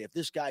past him today. If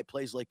this guy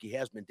plays like he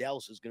has been,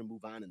 Dallas is going to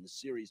move on in the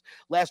series.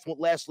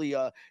 Lastly,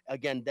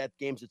 again, that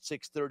game's at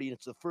 6:30, and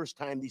it's the first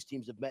time these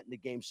teams have met in the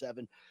Game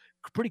 7.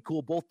 Pretty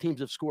cool. Both teams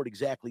have scored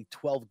exactly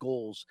 12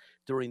 goals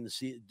during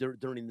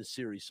the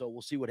series. So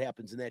we'll see what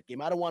happens in that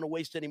game. I don't want to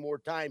waste any more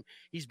time.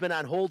 He's been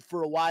on hold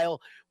for a while.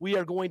 We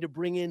are going to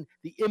bring in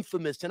the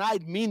infamous, and I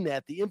mean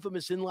that, the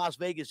infamous in Las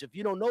Vegas. If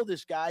you don't know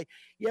this guy,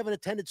 you haven't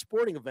attended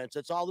sporting events.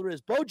 That's all there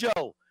is.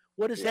 Bojo,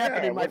 what is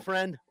happening, my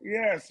friend?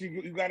 Yes,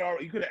 you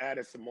could have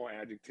added some more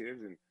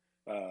adjectives and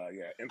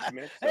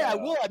infamous. Hey, I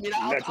will. I mean,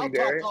 I'll talk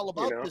all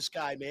about you know? this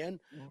guy, man.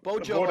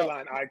 Bojo,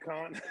 borderline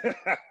icon.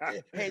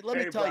 Hey, let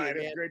me tell Brian,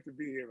 you, man. It's great to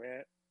be here,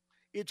 man.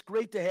 It's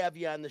great to have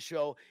you on the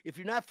show. If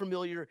you're not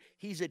familiar,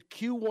 he's at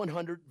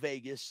Q100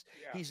 Vegas.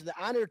 Yeah. He's the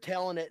honor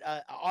talent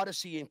at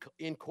Odyssey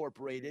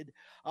Incorporated.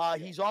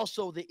 He's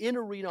also the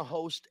in-arena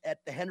host at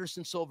the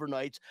Henderson Silver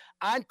Knights,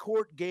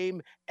 on-court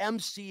game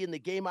MC in the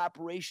game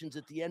operations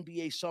at the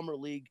NBA Summer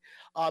League,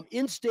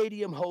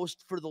 in-stadium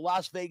host for the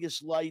Las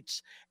Vegas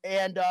Lights,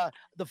 and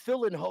the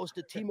fill-in host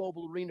at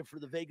T-Mobile Arena for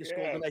the Vegas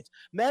Golden Knights.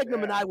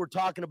 Magnum and I were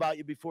talking about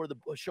you before the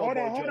show. Hold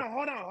on.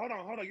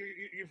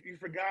 You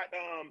forgot.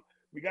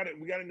 We got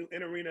a new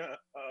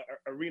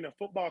arena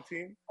football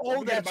team.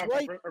 Oh, that's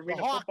right.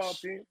 Arena football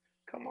team.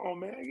 Come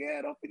on, man.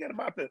 Yeah, don't forget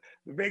about the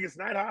Vegas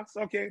Nighthawks.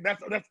 Okay,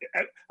 that's.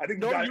 I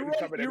think you're right.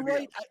 You're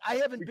right. I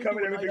haven't been to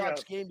a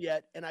Nighthawks game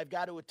yet, and I've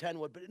got to attend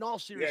one. But in all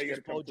seriousness,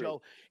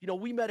 Bojo,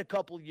 we met a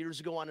couple of years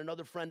ago on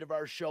another friend of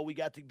our show. We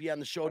got to be on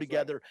the show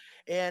together,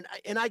 and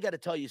I got to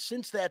tell you,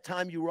 since that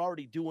time, you were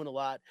already doing a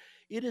lot.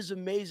 It is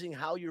amazing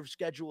how your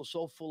schedule is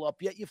so full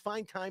up, yet you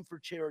find time for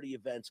charity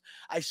events.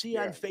 I see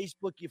on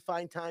Facebook you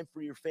find time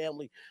for your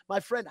family. My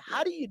friend,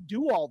 how do you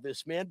do all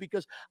this, man?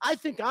 Because I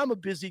think I'm a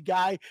busy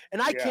guy, and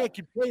I can't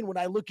complain when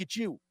I look at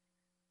you.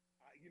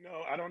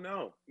 I don't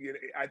know.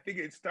 I think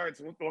it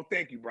starts. Well,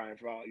 thank you, Brian,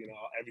 for all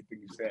everything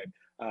you said.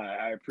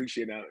 I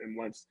appreciate that, and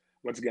once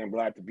again, I'm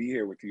glad to be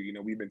here with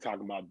you. We've been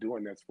talking about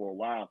doing this for a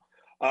while,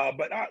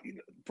 but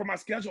for my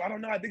schedule, I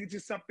don't know. I think it's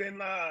just something.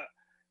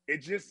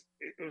 It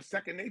was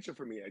second nature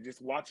for me. I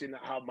just watching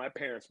how my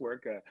parents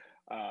work.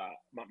 I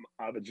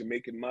have a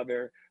Jamaican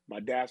mother. My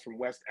dad's from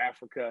West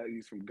Africa.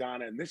 He's from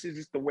Ghana, and this is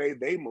just the way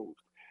they moved.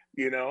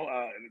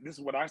 This is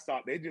what I saw.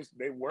 They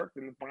worked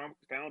and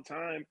found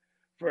time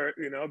for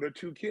their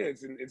two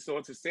kids, and so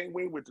it's the same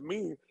way with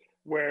me,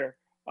 where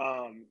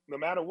no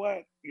matter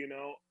what,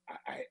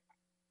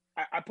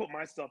 I put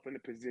myself in a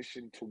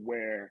position to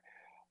where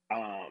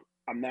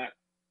I'm not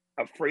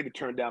afraid to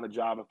turn down a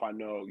job if I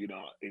know,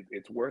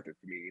 it's worth it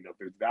for me, if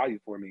there's value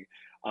for me,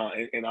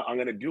 and I'm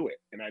going to do it.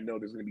 And I know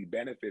there's going to be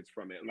benefits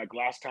from it. Like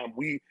last time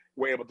we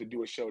were able to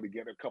do a show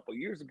together a couple of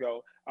years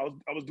ago, I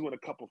was doing a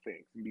couple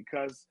things, and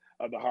because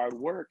of the hard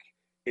work,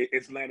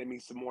 it's landing me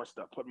some more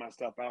stuff, put my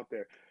stuff out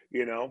there,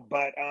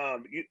 but I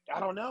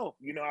don't know,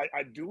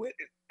 I do it.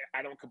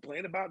 I don't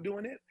complain about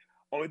doing it.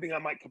 Only thing I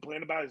might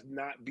complain about is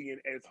not being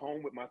at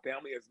home with my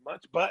family as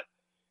much, but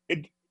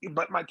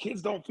my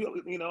kids don't feel,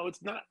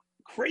 it's not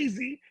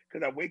crazy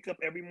because I wake up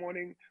every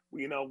morning,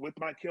 with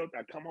my kids.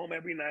 I come home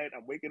every night.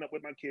 I'm waking up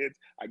with my kids.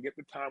 I get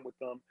the time with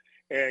them.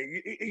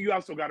 And you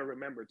also got to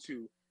remember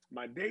too,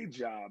 my day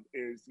job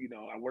is,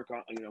 I work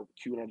on,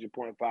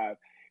 Q100.5,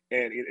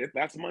 and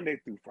that's Monday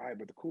through Friday.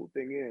 But the cool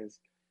thing is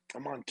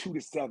I'm on 2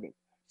 to 7.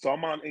 So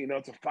I'm on,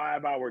 it's a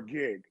 5-hour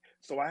gig.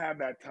 So I have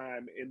that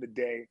time in the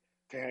day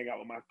to hang out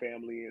with my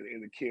family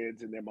and the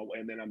kids. And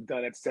then I'm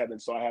done at 7.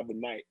 So I have the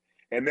night.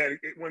 And then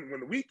when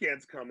the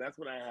weekends come, that's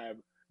when I have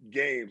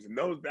games, and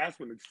that's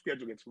when the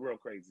schedule gets real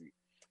crazy,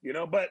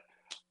 but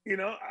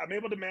I'm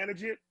able to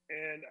manage it,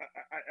 and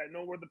I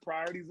know where the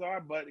priorities are,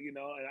 but and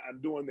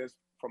I'm doing this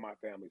for my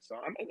family, so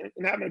I'm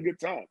having a good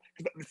time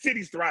because the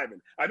city's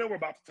thriving. I know we're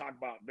about to talk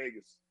about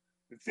Vegas.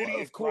 The city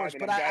is, of course,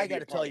 but I got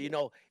to tell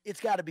you,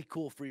 it's got to be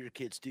cool for your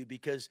kids too,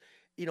 because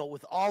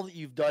with all that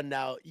you've done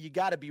now, you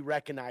got to be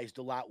recognized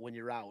a lot when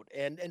you're out.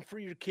 And for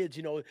your kids,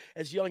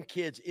 as young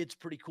kids, it's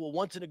pretty cool.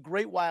 Once in a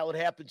great while, it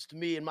happens to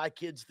me, and my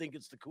kids think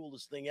it's the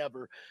coolest thing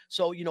ever.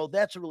 So,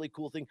 that's a really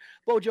cool thing.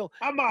 Bojo,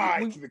 I'm all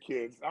right to the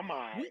kids. I'm all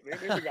right.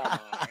 They got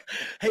all right.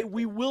 Hey,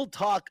 we will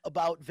talk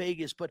about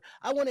Vegas, but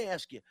I want to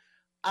ask you,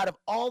 out of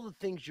all the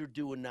things you're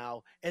doing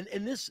now, and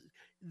this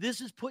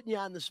is putting you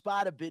on the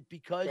spot a bit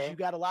because you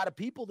got a lot of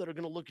people that are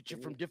going to look at you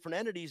from different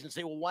entities and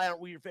say, well, why aren't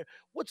we your fan?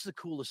 What's the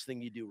coolest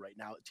thing you do right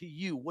now? To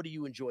you, what do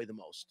you enjoy the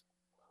most?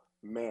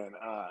 Man,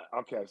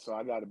 okay, so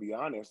I got to be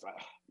honest.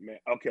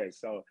 Okay,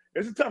 so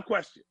it's a tough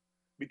question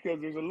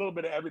because there's a little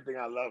bit of everything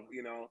I love.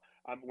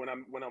 When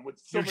I'm with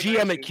your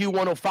GM at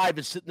Q105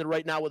 is sitting there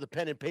right now with a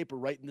pen and paper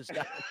writing this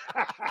down.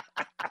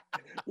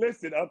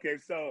 Listen, okay,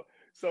 so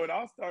it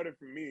all started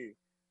for me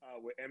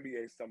with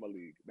NBA Summer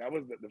League. That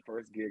was the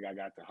first gig I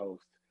got to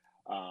host.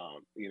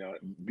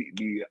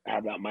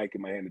 Have that mic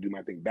in my hand to do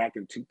my thing back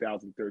in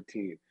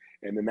 2013.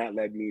 And then that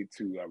led me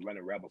to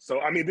Running Rebel.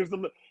 So, I mean, there's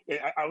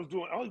I was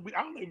doing, I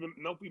don't even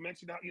know if we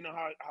mentioned how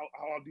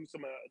I'll do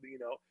some,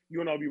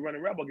 UNLV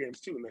Running Rebel games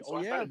too. And so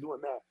I started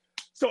doing that.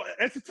 So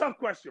it's a tough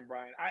question,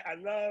 Brian. I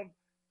love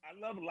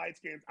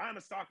lights games. I'm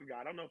a soccer guy.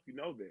 I don't know if you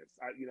know this.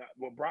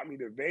 What brought me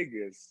to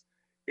Vegas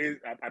is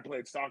I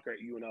played soccer at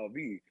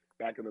UNLV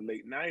back in the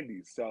late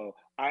 90s. So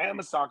I am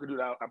a soccer dude.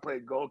 I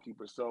played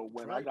goalkeeper. So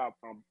when I got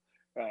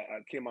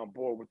came on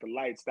board with the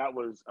lights, that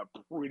was a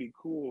pretty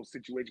cool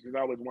situation because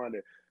I always wanted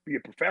to be a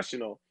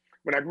professional.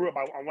 When I grew up,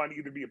 I wanted to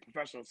either be a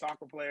professional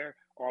soccer player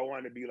or I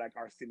wanted to be like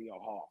Arsenio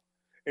Hall.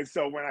 And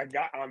so when I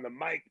got on the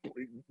mic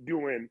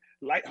doing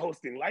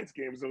hosting lights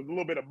games, it was a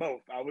little bit of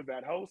both. I was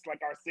that host like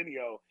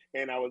Arsenio,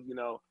 and I was,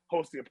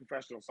 hosting a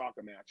professional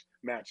soccer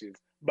matches.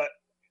 But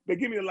they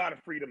give me a lot of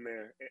freedom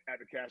there at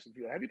the Cashman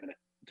Field. Have you been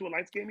to a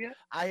lights game yet?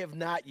 I have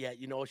not yet.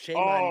 Shame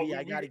on me.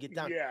 I got to get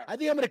down. Yeah. I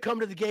think I'm going to come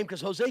to the game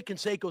because Jose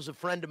Canseco's a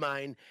friend of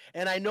mine,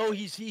 and I know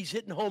he's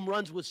hitting home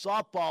runs with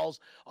softballs,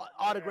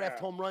 autographed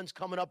home runs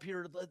coming up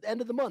here at the end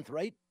of the month,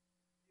 right?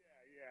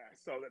 Yeah.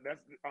 So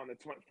that's on the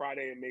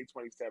Friday, May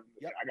 27th.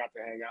 Yep. I got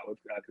to hang out with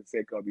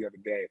Canseco the other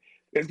day.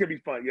 It's going to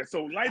be fun. Yeah.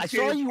 So lights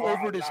games. I saw you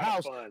over at his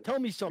house. Tell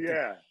me something.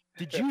 Yeah.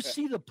 Did you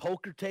see the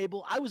poker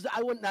table? I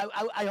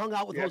hung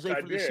out with Jose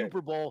for the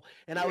Super Bowl,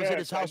 and I was at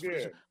his house.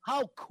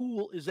 How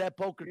cool is that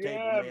poker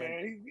table,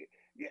 man?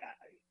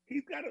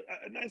 He's got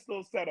a nice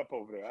little setup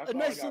over there. A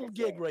nice little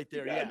gig right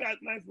there. Yeah,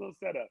 nice little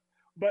setup.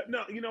 But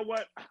no, you know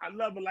what? I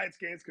love the lights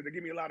games because they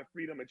give me a lot of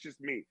freedom. It's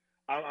just me.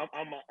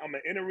 I'm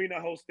an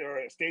in-arena host or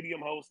a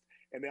stadium host,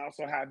 and they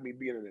also have me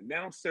being an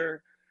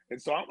announcer.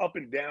 And so I'm up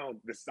and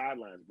down the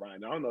sidelines,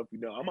 Brian. I don't know if you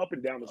know. I'm up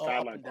and down the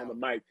sidelines on the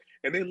mic,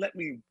 and they let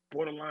me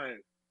borderline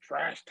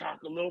trash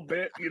talk a little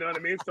bit, you know what I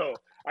mean? So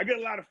I get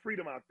a lot of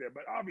freedom out there.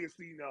 But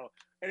obviously,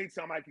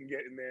 anytime I can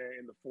get in there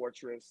in the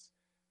Fortress,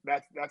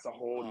 that's a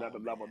whole nother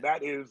level.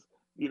 That is,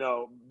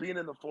 being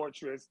in the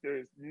Fortress,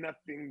 there's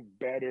nothing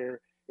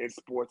better in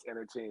sports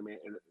entertainment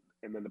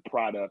and then the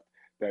product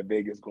that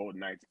Vegas Golden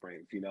Knights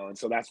brings, and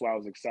so that's why I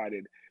was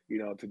excited,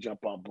 to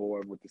jump on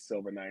board with the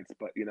Silver Knights,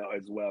 but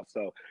as well.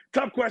 So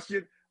tough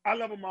question. I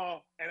love them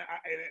all, and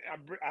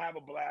I have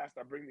a blast.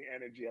 I bring the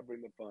energy, I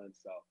bring the fun.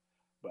 So,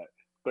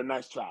 but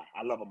nice try.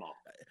 I love them all.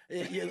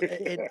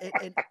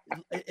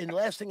 And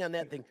last thing on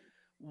that thing,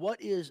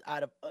 what is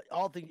out of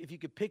all things? If you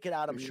could pick it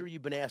out, I'm sure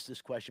you've been asked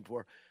this question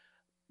before.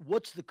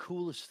 What's the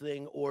coolest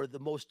thing or the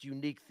most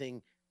unique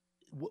thing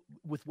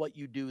with what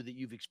you do that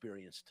you've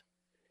experienced?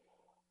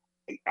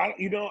 I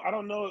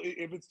don't know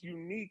if it's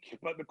unique,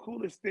 but the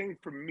coolest thing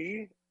for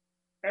me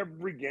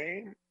every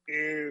game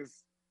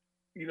is,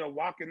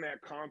 walking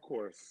that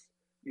concourse,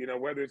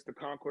 whether it's the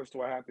concourse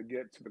where I have to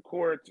get to the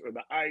court or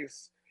the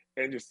ice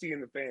and just seeing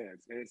the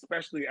fans. And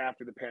especially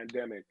after the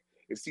pandemic,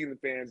 is seeing the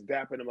fans,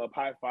 dapping them up,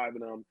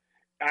 high-fiving them.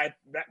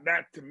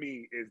 That to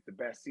me is the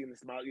best, seeing the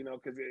smile,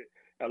 because it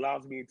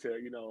allows me to,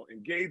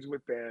 engage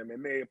with them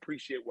and they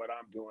appreciate what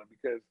I'm doing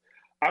because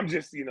I'm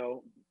just,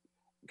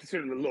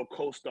 considered a little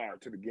co-star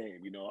to the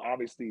game.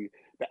 Obviously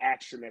the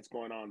action that's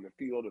going on in the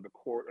field or the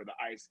court or the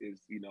ice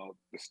is,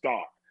 the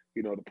star,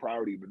 the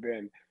priority. But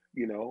then,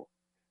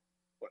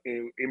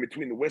 in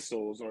between the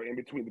whistles or in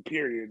between the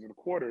periods or the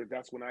quarters,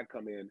 that's when I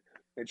come in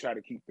and try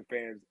to keep the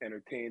fans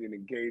entertained and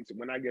engaged. And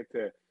when I get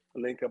to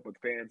link up with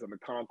fans on the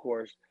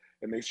concourse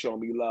and they show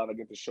me love, I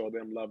get to show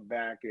them love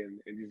back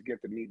and just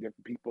get to meet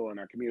different people in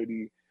our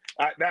community.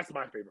 That's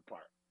my favorite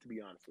part, to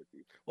be honest with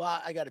you.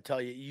 Well, I got to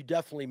tell you, you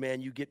definitely,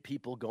 man, you get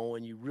people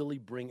going. You really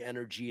bring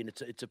energy, and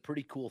it's a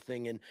pretty cool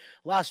thing. And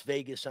Las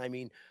Vegas, I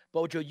mean,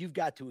 Bojo, you've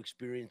got to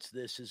experience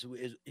this. Is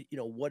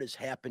what has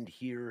happened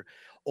here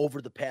over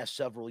the past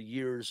several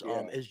years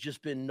has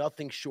just been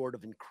nothing short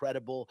of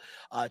incredible.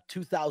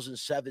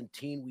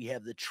 2017, we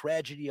have the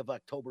tragedy of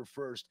October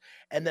 1st,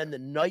 and then the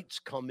Knights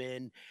come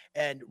in,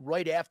 and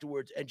right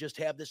afterwards, and just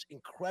have this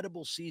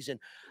incredible season.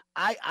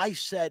 I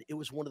said it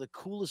was one of the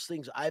coolest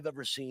things I've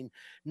ever seen.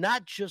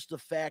 Not just the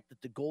fact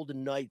that the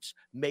Golden Knights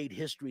made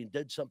history and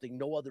did something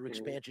no other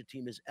expansion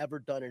team has ever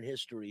done in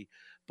history,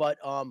 but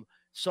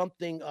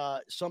something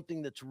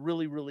that's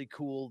really, really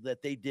cool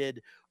that they did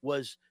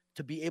was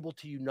to be able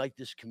to unite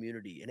this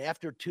community. And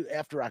after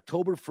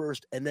October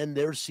 1st and then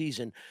their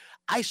season,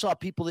 I saw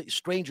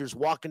strangers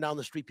walking down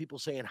the street, people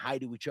saying hi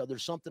to each other,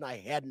 something I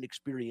hadn't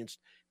experienced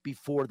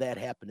before that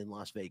happened in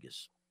Las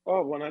Vegas.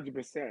 Oh,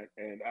 100%.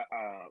 And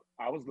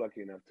I was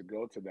lucky enough to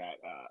go to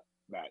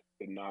that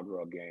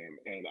inaugural game,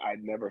 and I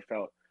never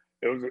felt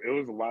it was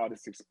the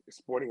wildest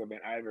sporting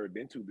event I ever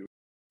been to. There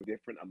were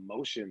different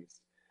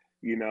emotions,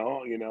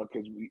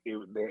 because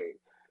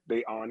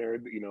they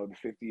honored the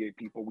 58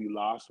 people we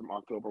lost from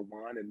October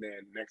 1, and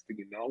then next thing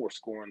you know, we're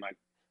scoring like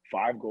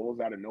 5 goals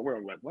out of nowhere.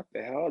 I'm like, what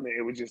the hell? And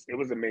it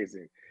was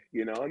amazing,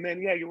 And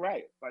then yeah, you're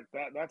right. Like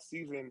that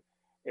season,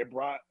 it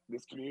brought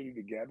this community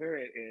together,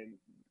 and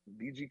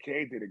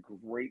VGK did a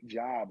great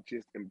job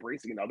just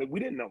embracing it. We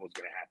didn't know what was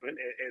going to happen,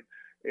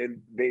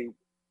 and they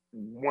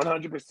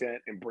 100%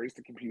 embraced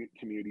the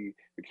community.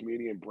 The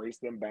community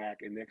embraced them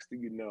back, and next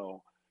thing you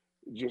know,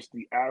 just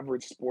the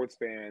average sports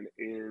fan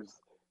is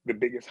the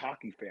biggest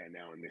hockey fan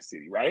now in this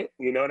city, right?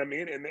 You know what I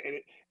mean? And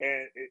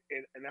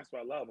that's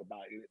what I love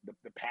about it,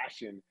 the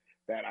passion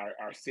that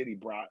our city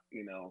brought,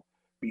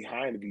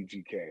 behind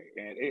VGK,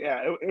 and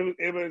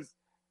it was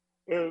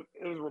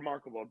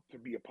remarkable to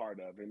be a part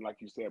of, and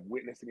like you said,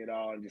 witnessing it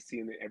all and just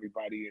seeing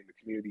everybody in the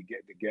community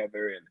get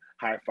together and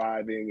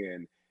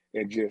high-fiving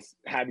and just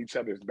have each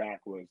other's back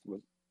was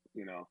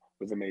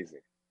amazing.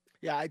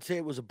 Yeah, I'd say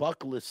it was a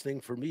bucket list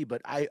thing for me,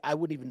 but I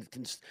wouldn't even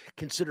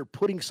consider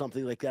putting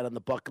something like that on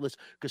the bucket list,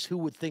 because who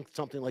would think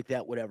something like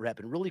that would ever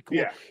happen? Really cool.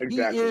 Yeah,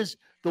 exactly. He is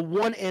the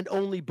one and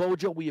only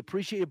Bojo. We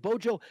appreciate it.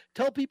 Bojo,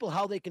 tell people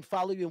how they can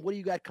follow you and what do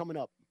you got coming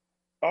up?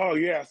 Oh,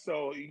 yeah.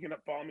 So you can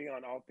follow me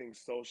on all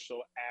things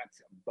social at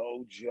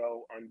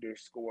Bojo_live.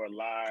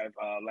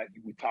 Like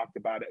we talked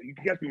about it. You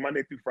can catch me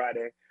Monday through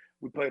Friday.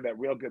 We play that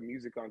real good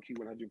music on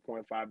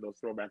Q100.5, those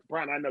throwbacks.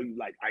 Brian, I know you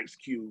like Ice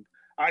Cube.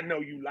 I know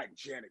you like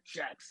Janet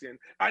Jackson.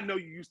 I know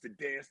you used to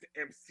dance to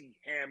MC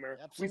Hammer.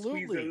 Absolutely.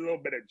 We squeezed in a little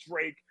bit of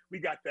Drake. We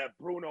got that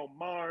Bruno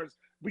Mars.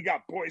 We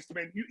got Boyz II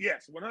Men.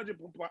 Yes,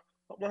 100.5,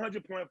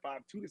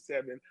 2 to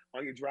 7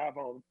 on your drive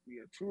home.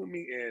 Tune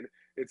me in.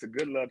 It's a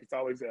good look. It's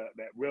always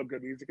that real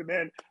good music. And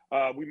then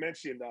we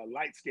mentioned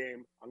Lights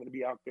game. I'm going to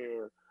be out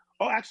there.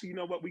 Oh, actually, you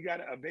know what? We got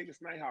a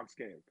Vegas Nighthawks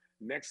game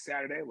next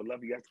Saturday. Would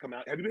love you guys to come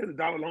out. Have you been to the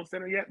Dollar Loan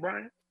Center yet,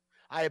 Brian?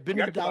 I have been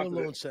to the Dollar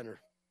Loan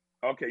Center.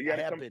 Okay, you got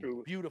to come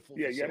through. Beautiful.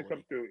 Yeah, you got to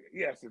come through.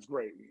 Yes, it's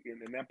great.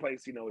 And that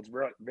place, it's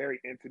very, very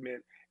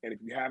intimate. And if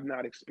you have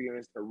not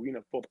experienced arena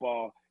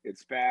football,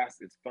 it's fast,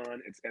 it's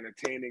fun, it's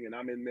entertaining. And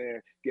I'm in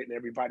there getting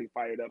everybody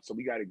fired up. So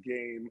we got a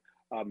game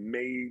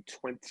May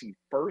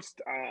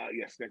 21st.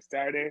 Yes, next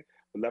Saturday.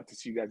 We'd love to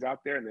see you guys out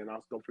there. And then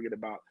also don't forget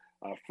about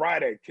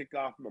Friday,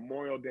 kickoff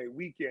Memorial Day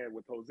weekend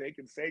with Jose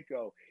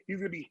Canseco. He's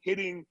going to be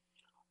hitting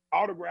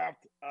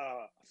autographed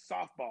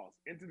softballs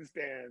into the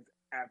stands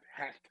at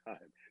halftime.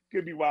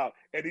 Could be wild.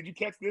 And did you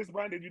catch this,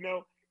 Brian? Did you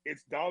know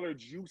it's Dollar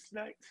Juice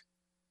night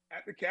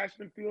at the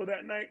Cashman Field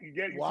that night? You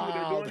see what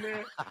they're doing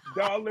there?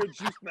 Dollar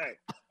Juice night.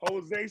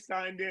 Jose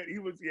signed it. He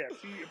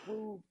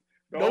approved.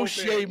 No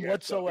shame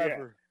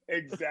whatsoever. Yeah,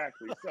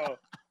 exactly. So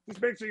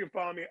just make sure you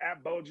follow me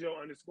at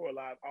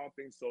Bojo_live, all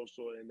things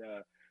social,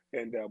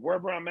 and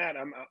wherever I'm at,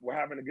 we're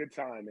having a good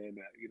time, and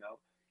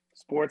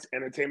sports,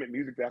 entertainment,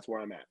 music, that's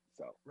where I'm at.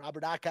 So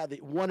Robert Aka, the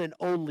one and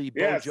only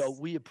Bojo. Yes.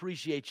 We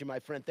appreciate you, my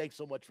friend. Thanks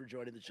so much for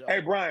joining the show.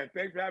 Hey, Brian,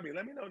 thanks for having me.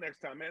 Let me know next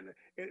time, man.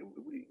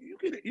 You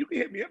can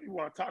hit me up if you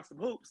want to talk some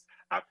hoops.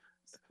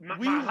 We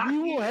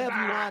will have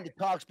you on to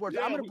talk sports.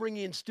 Yeah, I'm going to bring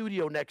you in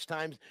studio next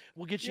time.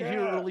 We'll get you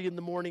here early in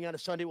the morning on a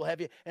Sunday. We'll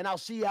have you, and I'll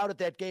see you out at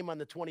that game on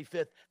the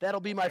 25th.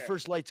 That'll be my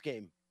first Lights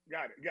game.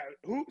 Got it.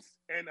 Hoops,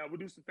 and we'll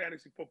do some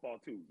fantasy football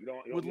too.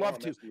 Would love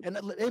to. And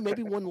hey,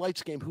 maybe one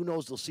Lights game. Who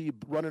knows? They'll see you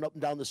running up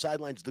and down the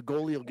sidelines. The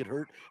goalie will get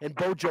hurt, and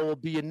Bojo will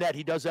be in net.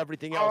 He does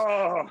everything else.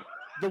 Oh.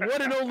 The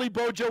one and only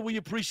Bojo. We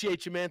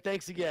appreciate you, man.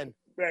 Thanks again.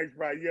 Thanks,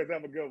 Brian. You guys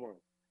have a good one.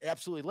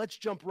 Absolutely. Let's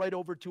jump right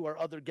over to our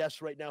other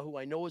guest right now, who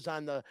I know is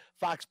on the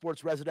Fox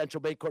Sports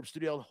Residential Bancorp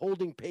studio,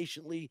 holding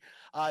patiently.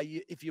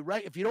 If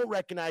you don't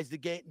recognize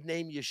the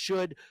name, you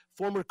should.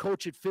 Former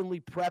coach at Finley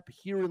Prep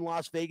here in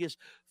Las Vegas,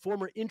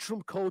 former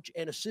interim coach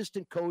and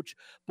assistant coach,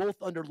 both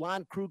under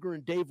Lon Kruger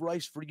and Dave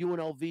Rice for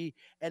UNLV,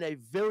 and a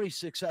very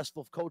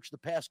successful coach the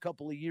past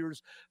couple of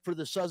years for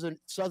the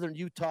Southern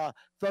Utah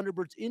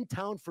Thunderbirds. In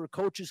town for a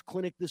coach's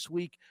clinic this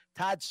week.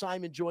 Todd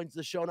Simon joins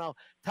the show now.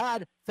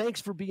 Todd, thanks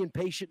for being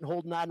patient and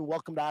holding on, and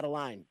welcome to Out of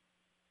Line.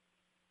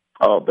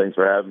 Oh, thanks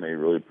for having me.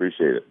 Really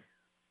appreciate it.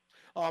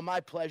 Oh, my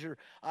pleasure.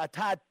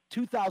 Todd,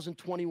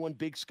 2021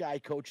 Big Sky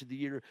Coach of the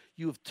Year.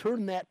 You have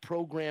turned that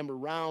program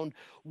around,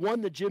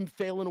 won the Jim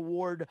Phelan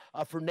Award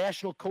for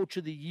National Coach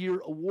of the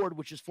Year Award,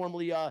 which is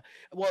formally,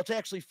 it's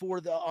actually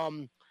for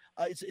the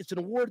it's an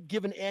award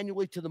given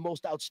annually to the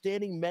most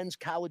outstanding men's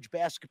college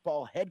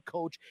basketball head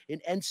coach in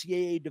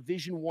NCAA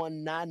Division I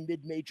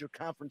non-mid-major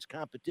conference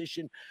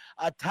competition.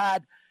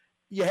 Todd,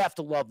 you have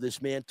to love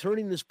this, man.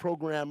 Turning this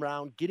program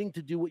around, getting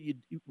to do what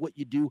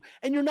you do,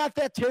 and you're not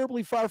that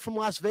terribly far from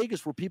Las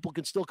Vegas, where people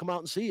can still come out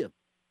and see you.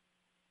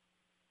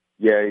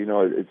 Yeah,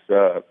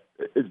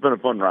 it's been a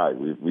fun ride.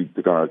 We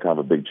took on kind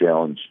of a big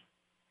challenge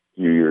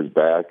a few years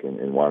back,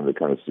 and wanted to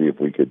kind of see if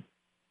we could,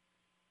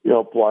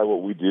 apply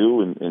what we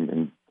do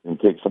and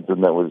take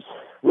something that was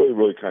really,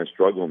 really kind of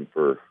struggling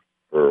for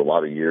a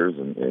lot of years,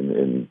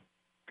 and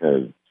kind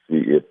of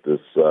see if this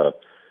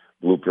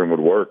blueprint would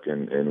work,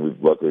 and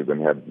we've luckily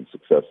been having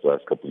success the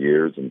last couple of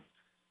years.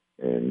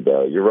 And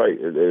you're right,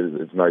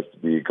 it's nice to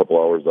be a couple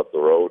hours up the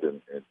road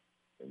and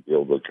be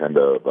able to kind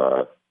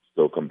of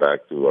still come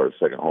back to our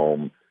second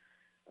home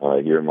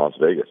here in Las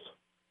Vegas.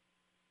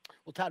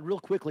 Well, Todd, real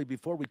quickly,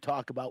 before we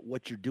talk about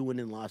what you're doing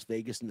in Las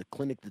Vegas and the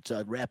clinic that's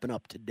wrapping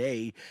up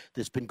today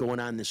that's been going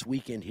on this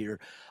weekend here,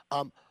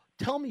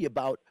 tell me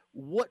about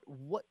what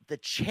the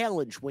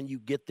challenge when you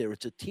get there.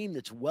 It's a team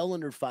that's well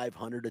under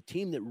 500, a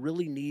team that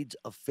really needs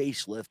a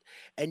facelift,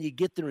 and you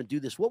get there and do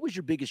this. What was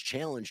your biggest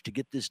challenge to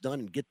get this done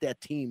and get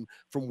that team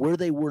from where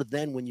they were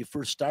then when you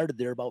first started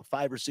there about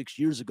 5 or 6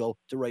 years ago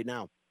to right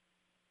now?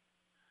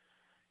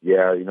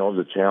 Yeah, it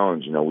was a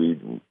challenge.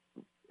 We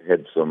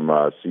had some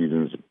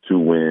seasons, 2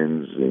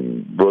 wins,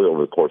 and really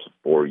over the course of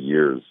 4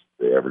 years,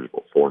 they averaged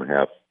about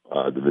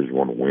 4.5 Division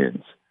I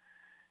wins.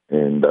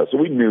 And so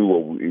we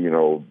knew,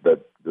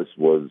 that this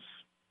was,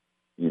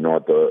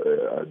 at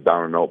the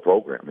down and out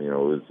program. It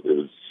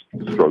was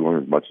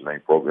struggling as much as any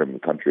program in the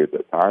country at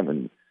that time,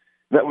 and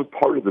that was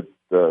part of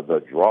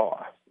the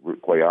draw,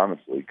 quite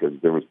honestly, because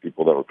there was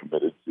people that were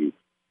committed to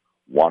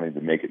wanting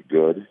to make it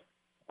good.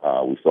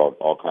 We saw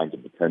all kinds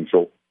of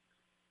potential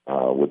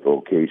with the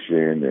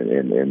location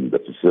and the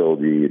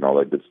facility and all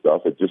that good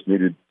stuff. It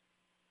needed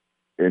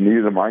a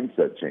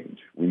mindset change.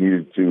 We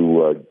needed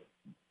to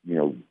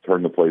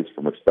turn the place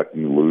from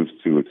expecting to lose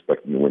to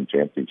expecting to win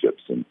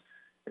championships. And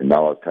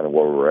now that's kind of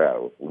where we're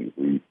at.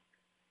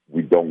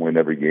 We don't win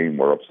every game,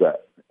 we're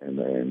upset.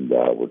 And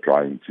we're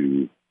trying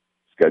to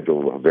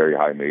schedule very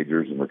high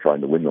majors, and we're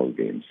trying to win those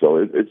games. So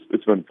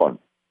it's been fun.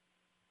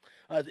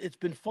 It's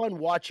been fun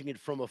watching it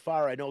from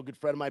afar. I know a good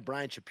friend of mine,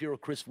 Brian Shapiro,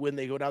 Chris Wynn,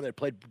 they go down there,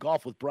 played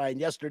golf with Brian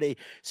yesterday,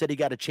 said he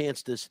got a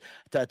chance to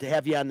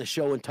have you on the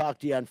show and talk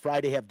to you on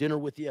Friday, have dinner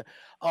with you.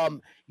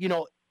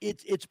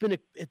 It's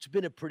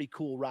been a pretty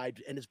cool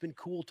ride, and it's been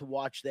cool to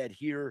watch that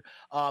here.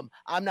 I'm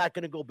not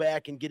going to go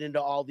back and get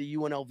into all the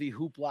UNLV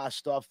hoopla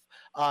stuff.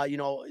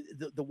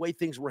 The way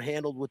things were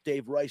handled with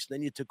Dave Rice, and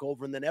then you took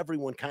over, and then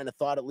everyone kind of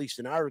thought, at least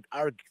in our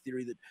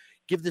theory, that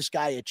give this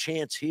guy a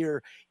chance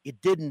here.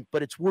 It didn't,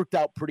 but it's worked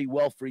out pretty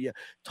well for you.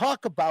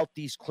 Talk about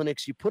these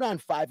clinics. You put on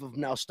 5 of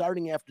them now,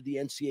 starting after the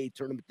NCAA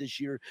tournament this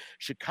year.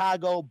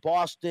 Chicago,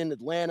 Boston,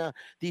 Atlanta,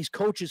 these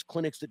coaches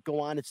clinics that go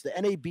on. It's the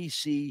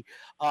NABC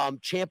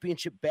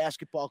championship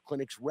basketball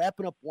clinics,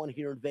 wrapping up one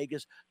here in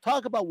Vegas.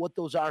 Talk about what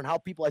those are and how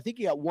people, I think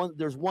you got one,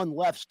 there's one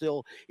left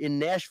still in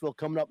Nashville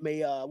coming up May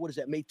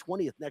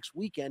 20th, next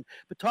weekend.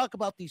 But talk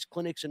about these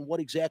clinics and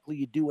what exactly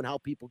you do and how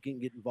people can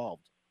get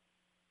involved.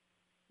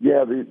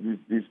 Yeah,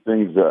 these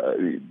things,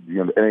 the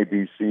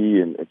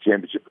NABC and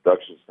Championship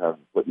Productions have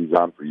put these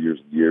on for years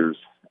and years,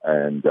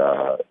 and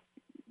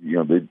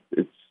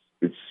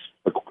it's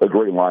a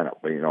great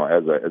lineup.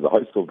 As a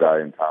high school guy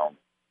in town,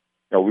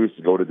 we used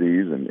to go to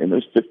these, and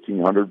there's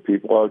 1,500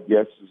 people, I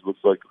guess, it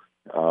looks like,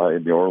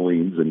 in New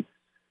Orleans,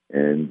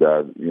 and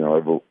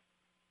every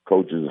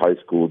coaches, high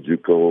school,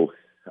 JUCO,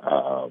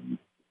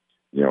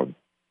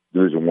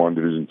 Division I,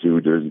 Division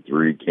II, Division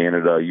III,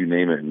 Canada, you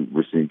name it, and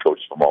we're seeing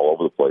coaches from all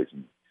over the place.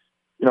 And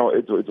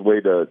it's a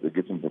way to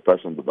get some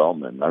professional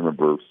development. I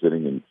remember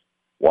sitting and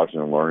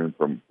watching and learning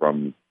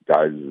from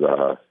guys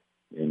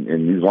in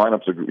these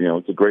lineups.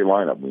 It's a great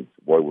lineup. I mean,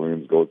 Roy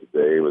Williams goes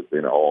today with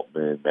Dana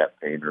Altman, Matt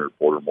Painter,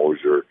 Porter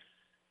Mosier.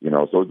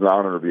 So it's an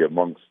honor to be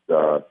amongst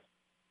some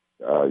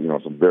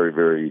very,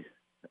 very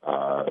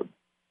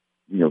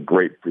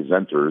great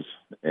presenters,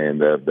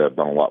 and they've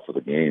done a lot for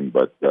the game.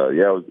 But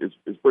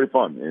it's pretty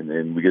fun,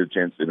 and we get a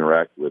chance to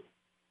interact with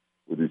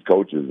these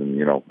coaches. And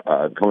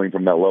coming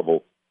from that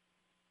level,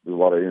 there's a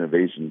lot of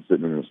innovation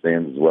sitting in the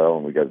stands as well,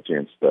 and we got a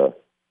chance to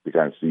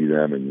kind of see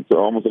them, and it's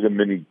almost like a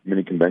mini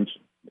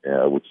convention,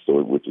 which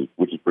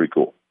is pretty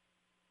cool.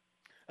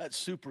 That's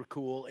super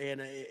cool,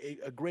 and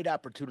a great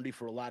opportunity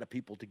for a lot of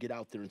people to get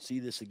out there and see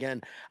this.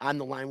 Again, on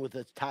the line with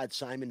us, Todd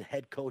Simon,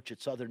 head coach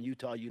at Southern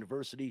Utah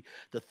University.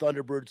 The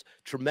Thunderbirds,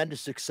 tremendous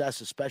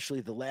success,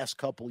 especially the last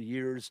couple of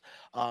years.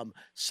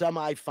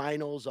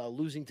 Semifinals,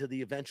 losing to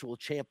the eventual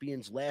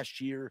champions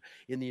last year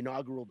in the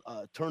inaugural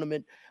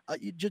tournament.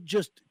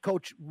 Just,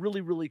 Coach,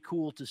 really, really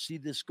cool to see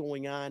this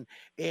going on.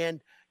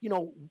 And,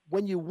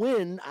 when you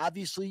win,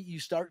 obviously you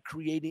start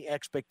creating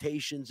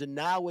expectations. And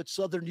now at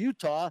Southern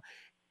Utah,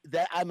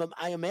 that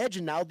I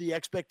imagine now the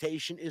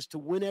expectation is to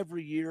win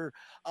every year.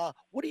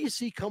 What do you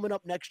see coming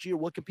up next year?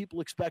 What can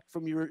people expect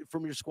from your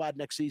squad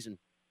next season?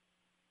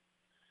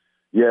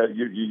 Yeah,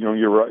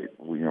 you're right.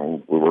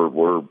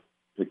 We're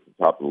picked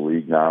the top of the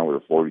league now.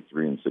 We're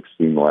 43-16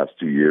 the last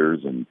 2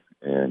 years, and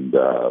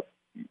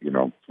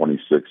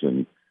 26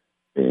 and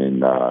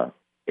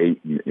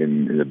 8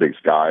 in the Big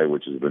Sky,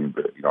 which has been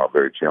a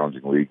very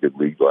challenging league. Good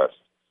league last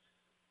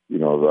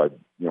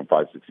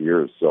 5-6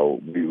 years.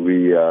 So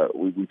we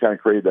kind of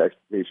created the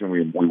expectation.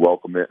 We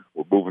welcome it.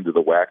 We're moving to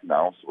the WAC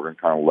now, so we're going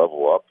to kind of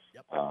level up,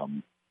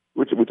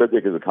 which I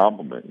think is a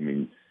compliment. I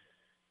mean,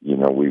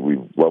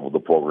 we've leveled the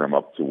program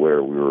up to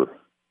where we were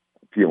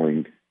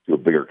appealing to a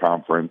bigger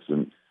conference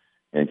and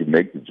can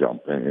make the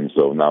jump. And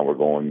so now we're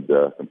going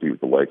to compete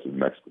with the likes of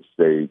Mexico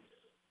State,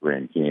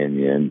 Grand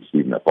Canyon,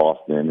 Stephen F.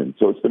 Austin. And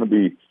so it's going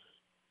to be,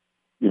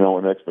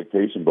 an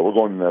expectation, but we're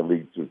going in that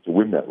league to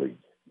win that league.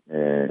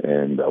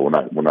 And we're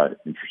not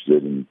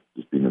interested in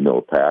just being in the middle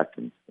of the pack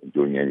and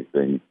doing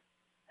anything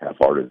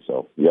half-hearted.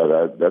 So,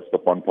 that's the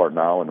fun part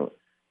now, and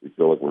we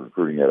feel like we're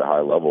recruiting at a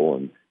high level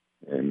and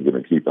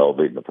going to keep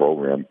elevating the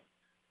program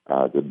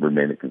to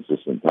remain a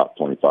consistent top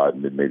 25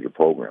 mid-major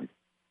program.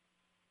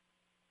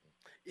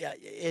 Yeah,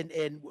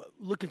 and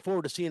looking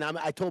forward to seeing.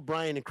 I told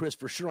Brian and Chris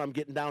for sure I'm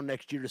getting down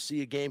next year to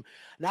see a game.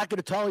 Not going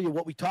to tell you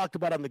what we talked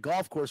about on the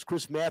golf course.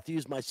 Chris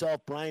Matthews,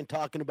 myself, Brian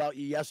talking about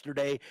you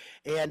yesterday,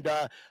 and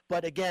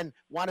but again,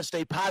 want to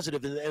stay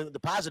positive. And the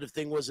positive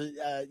thing was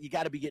you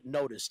got to be getting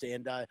noticed,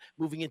 and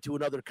moving into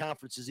another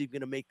conference is even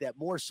going to make that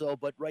more so.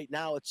 But right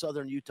now at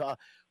Southern Utah,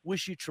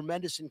 wish you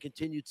tremendous and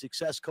continued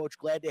success, Coach.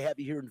 Glad to have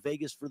you here in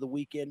Vegas for the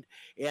weekend,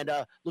 and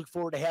look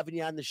forward to having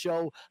you on the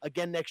show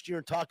again next year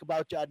and talk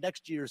about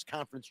next year's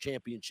conference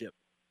championship.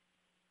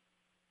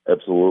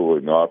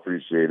 Absolutely. No, I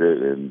appreciate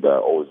it, and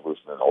always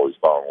listening, always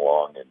following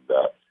along,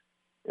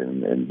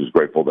 and just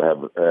grateful to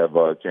have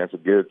a chance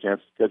to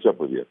catch up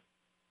with you.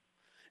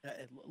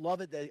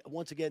 Love it.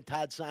 Once again,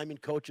 Todd Simon,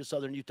 coach of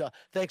Southern Utah.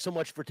 Thanks so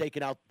much for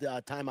taking out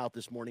time out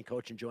this morning,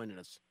 Coach, and joining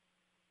us.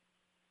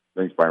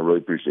 Thanks, Brian. Really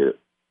appreciate it.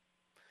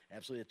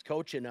 Absolutely. It's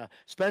Coach. And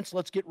Spence,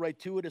 let's get right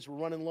to it as we're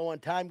running low on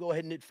time. Go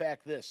ahead and hit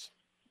fact this.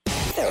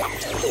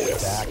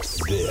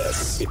 Fact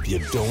this. If you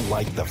don't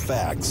like the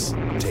facts,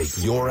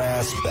 take your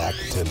ass back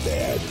to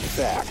bed.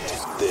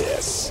 Fact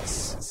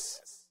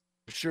this.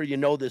 I'm sure you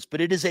know this,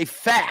 but it is a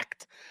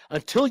fact.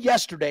 Until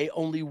yesterday,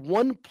 only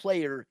one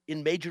player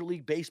in Major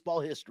League Baseball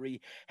history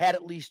had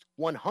at least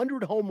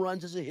 100 home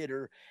runs as a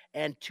hitter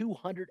and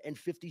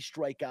 250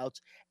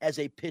 strikeouts as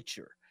a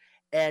pitcher.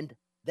 And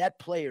that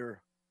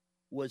player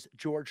was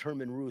George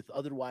Herman Ruth,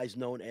 otherwise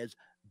known as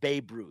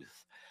Babe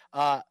Ruth.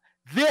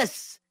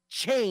 This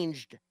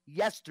changed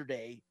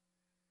yesterday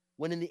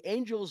when in the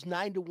Angels'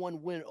 9-1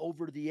 win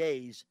over the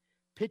A's,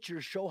 pitcher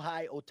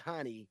Shohei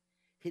Ohtani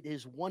hit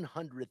his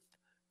 100th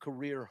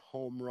career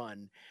home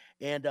run.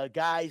 And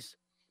guys,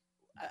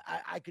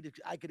 I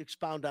could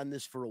expound on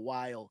this for a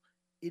while.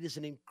 It is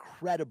an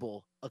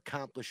incredible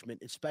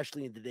accomplishment,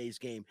 especially in today's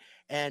game.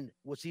 And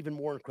what's even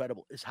more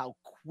incredible is how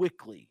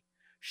quickly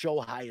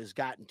Shohei has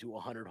gotten to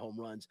 100 home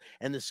runs.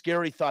 And the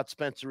scary thought,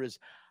 Spencer, is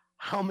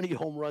how many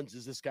home runs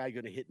is this guy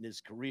going to hit in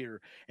his career,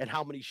 and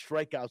how many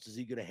strikeouts is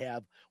he going to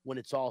have when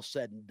it's all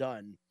said and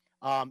done?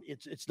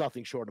 It's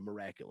nothing short of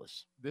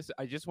miraculous.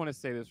 I just want to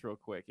say this real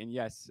quick. And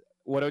yes,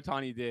 what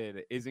Ohtani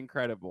did is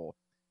incredible.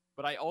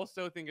 But I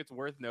also think it's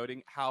worth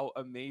noting how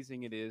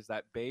amazing it is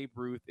that Babe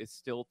Ruth is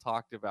still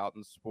talked about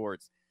in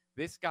sports.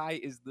 This guy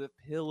is the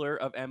pillar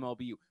of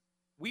MLB.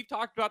 We've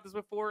talked about this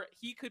before.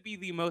 He could be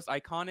the most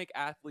iconic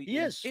athlete in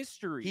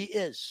history. He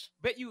is.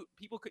 Bet you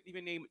people couldn't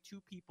even name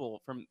 2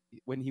 people from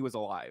when he was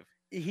alive.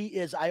 He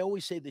is. I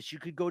always say this. You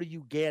could go to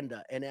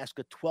Uganda and ask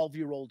a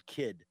 12-year-old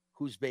kid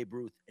who's Babe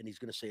Ruth, and he's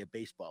going to say a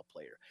baseball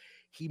player.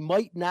 He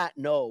might not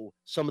know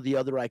some of the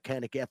other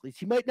iconic athletes.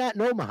 He might not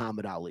know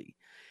Muhammad Ali.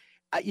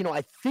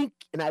 I think,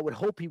 and I would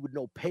hope he would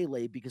know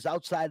Pele, because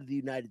outside of the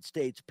United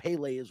States,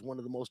 Pele is one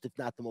of the most, if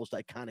not the most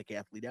iconic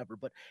athlete ever.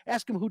 But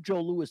ask him who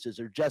Joe Louis is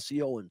or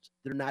Jesse Owens.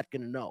 They're not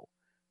going to know.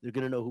 They're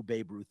going to know who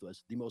Babe Ruth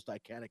was, the most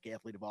iconic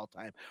athlete of all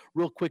time.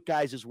 Real quick,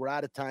 guys, as we're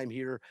out of time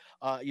here,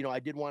 I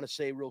did want to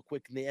say real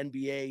quick in the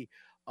NBA,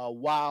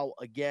 wow,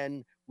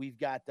 again, we've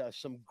got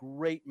some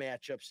great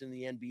matchups in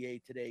the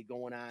NBA today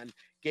going on.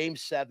 Game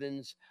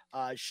 7s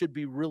should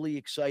be really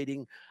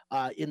exciting.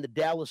 In the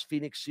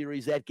Dallas-Phoenix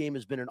series, that game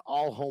has been an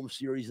all-home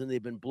series, and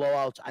they've been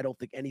blowouts. I don't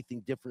think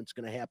anything different is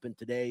going to happen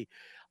today.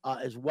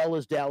 As well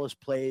as Dallas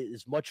play,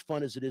 as much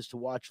fun as it is to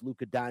watch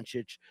Luka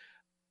Doncic,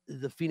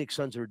 the Phoenix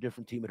Suns are a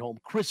different team at home.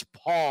 Chris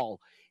Paul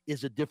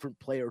is a different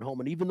player at home.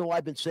 And even though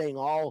I've been saying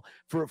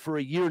for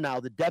a year now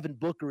that Devin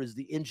Booker is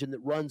the engine that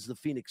runs the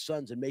Phoenix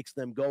Suns and makes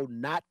them go,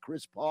 not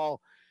Chris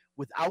Paul.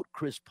 Without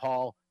Chris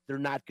Paul, they're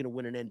not going to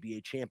win an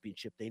NBA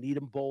championship. They need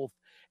them both.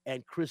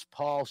 And Chris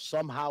Paul,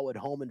 somehow at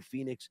home in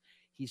Phoenix,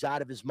 he's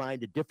out of his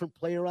mind, a different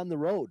player on the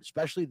road,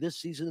 especially this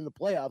season in the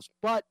playoffs.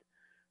 But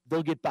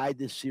they'll get by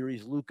this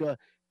series. Luka,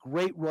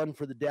 great run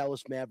for the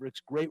Dallas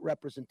Mavericks, great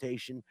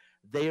representation.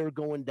 They are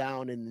going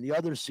down. And in the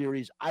other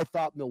series, I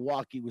thought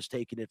Milwaukee was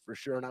taking it for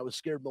sure, and I was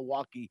scared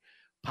Milwaukee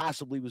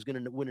possibly was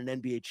going to win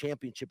an NBA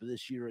championship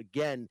this year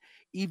again,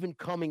 even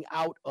coming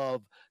out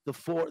of the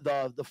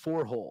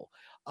four hole.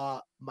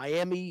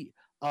 Miami's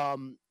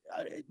going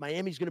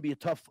to be a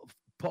tough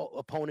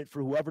opponent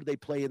for whoever they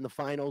play in the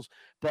finals.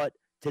 But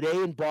today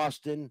in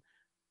Boston,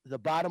 the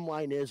bottom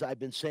line is, I've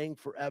been saying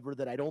forever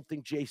that I don't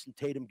think Jason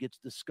Tatum gets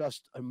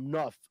discussed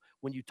enough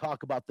when you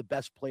talk about the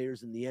best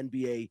players in the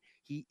NBA.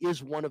 He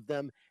is one of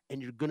them,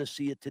 and you're going to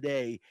see it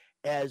today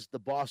as the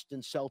Boston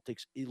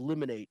Celtics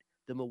eliminate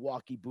the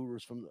Milwaukee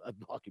Brewers from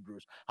Milwaukee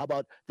Brewers. How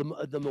about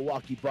the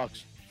Milwaukee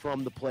Bucks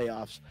from the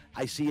playoffs?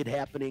 I see it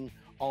happening,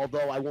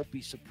 although I won't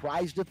be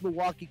surprised if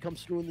Milwaukee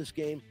comes through in this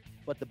game.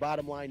 But the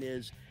bottom line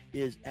is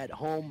at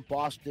home,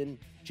 Boston,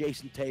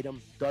 Jason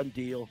Tatum, done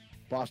deal.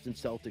 Boston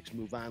Celtics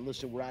move on.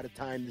 Listen, we're out of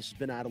time. This has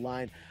been Out of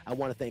Line. I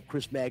want to thank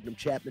Chris Magnum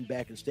Chapman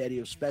back in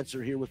Stadio,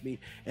 Spencer here with me,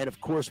 and of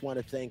course want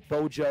to thank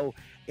Bojo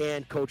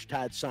and Coach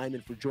Todd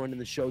Simon for joining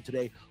the show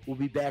today. We'll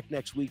be back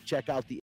next week. Check out the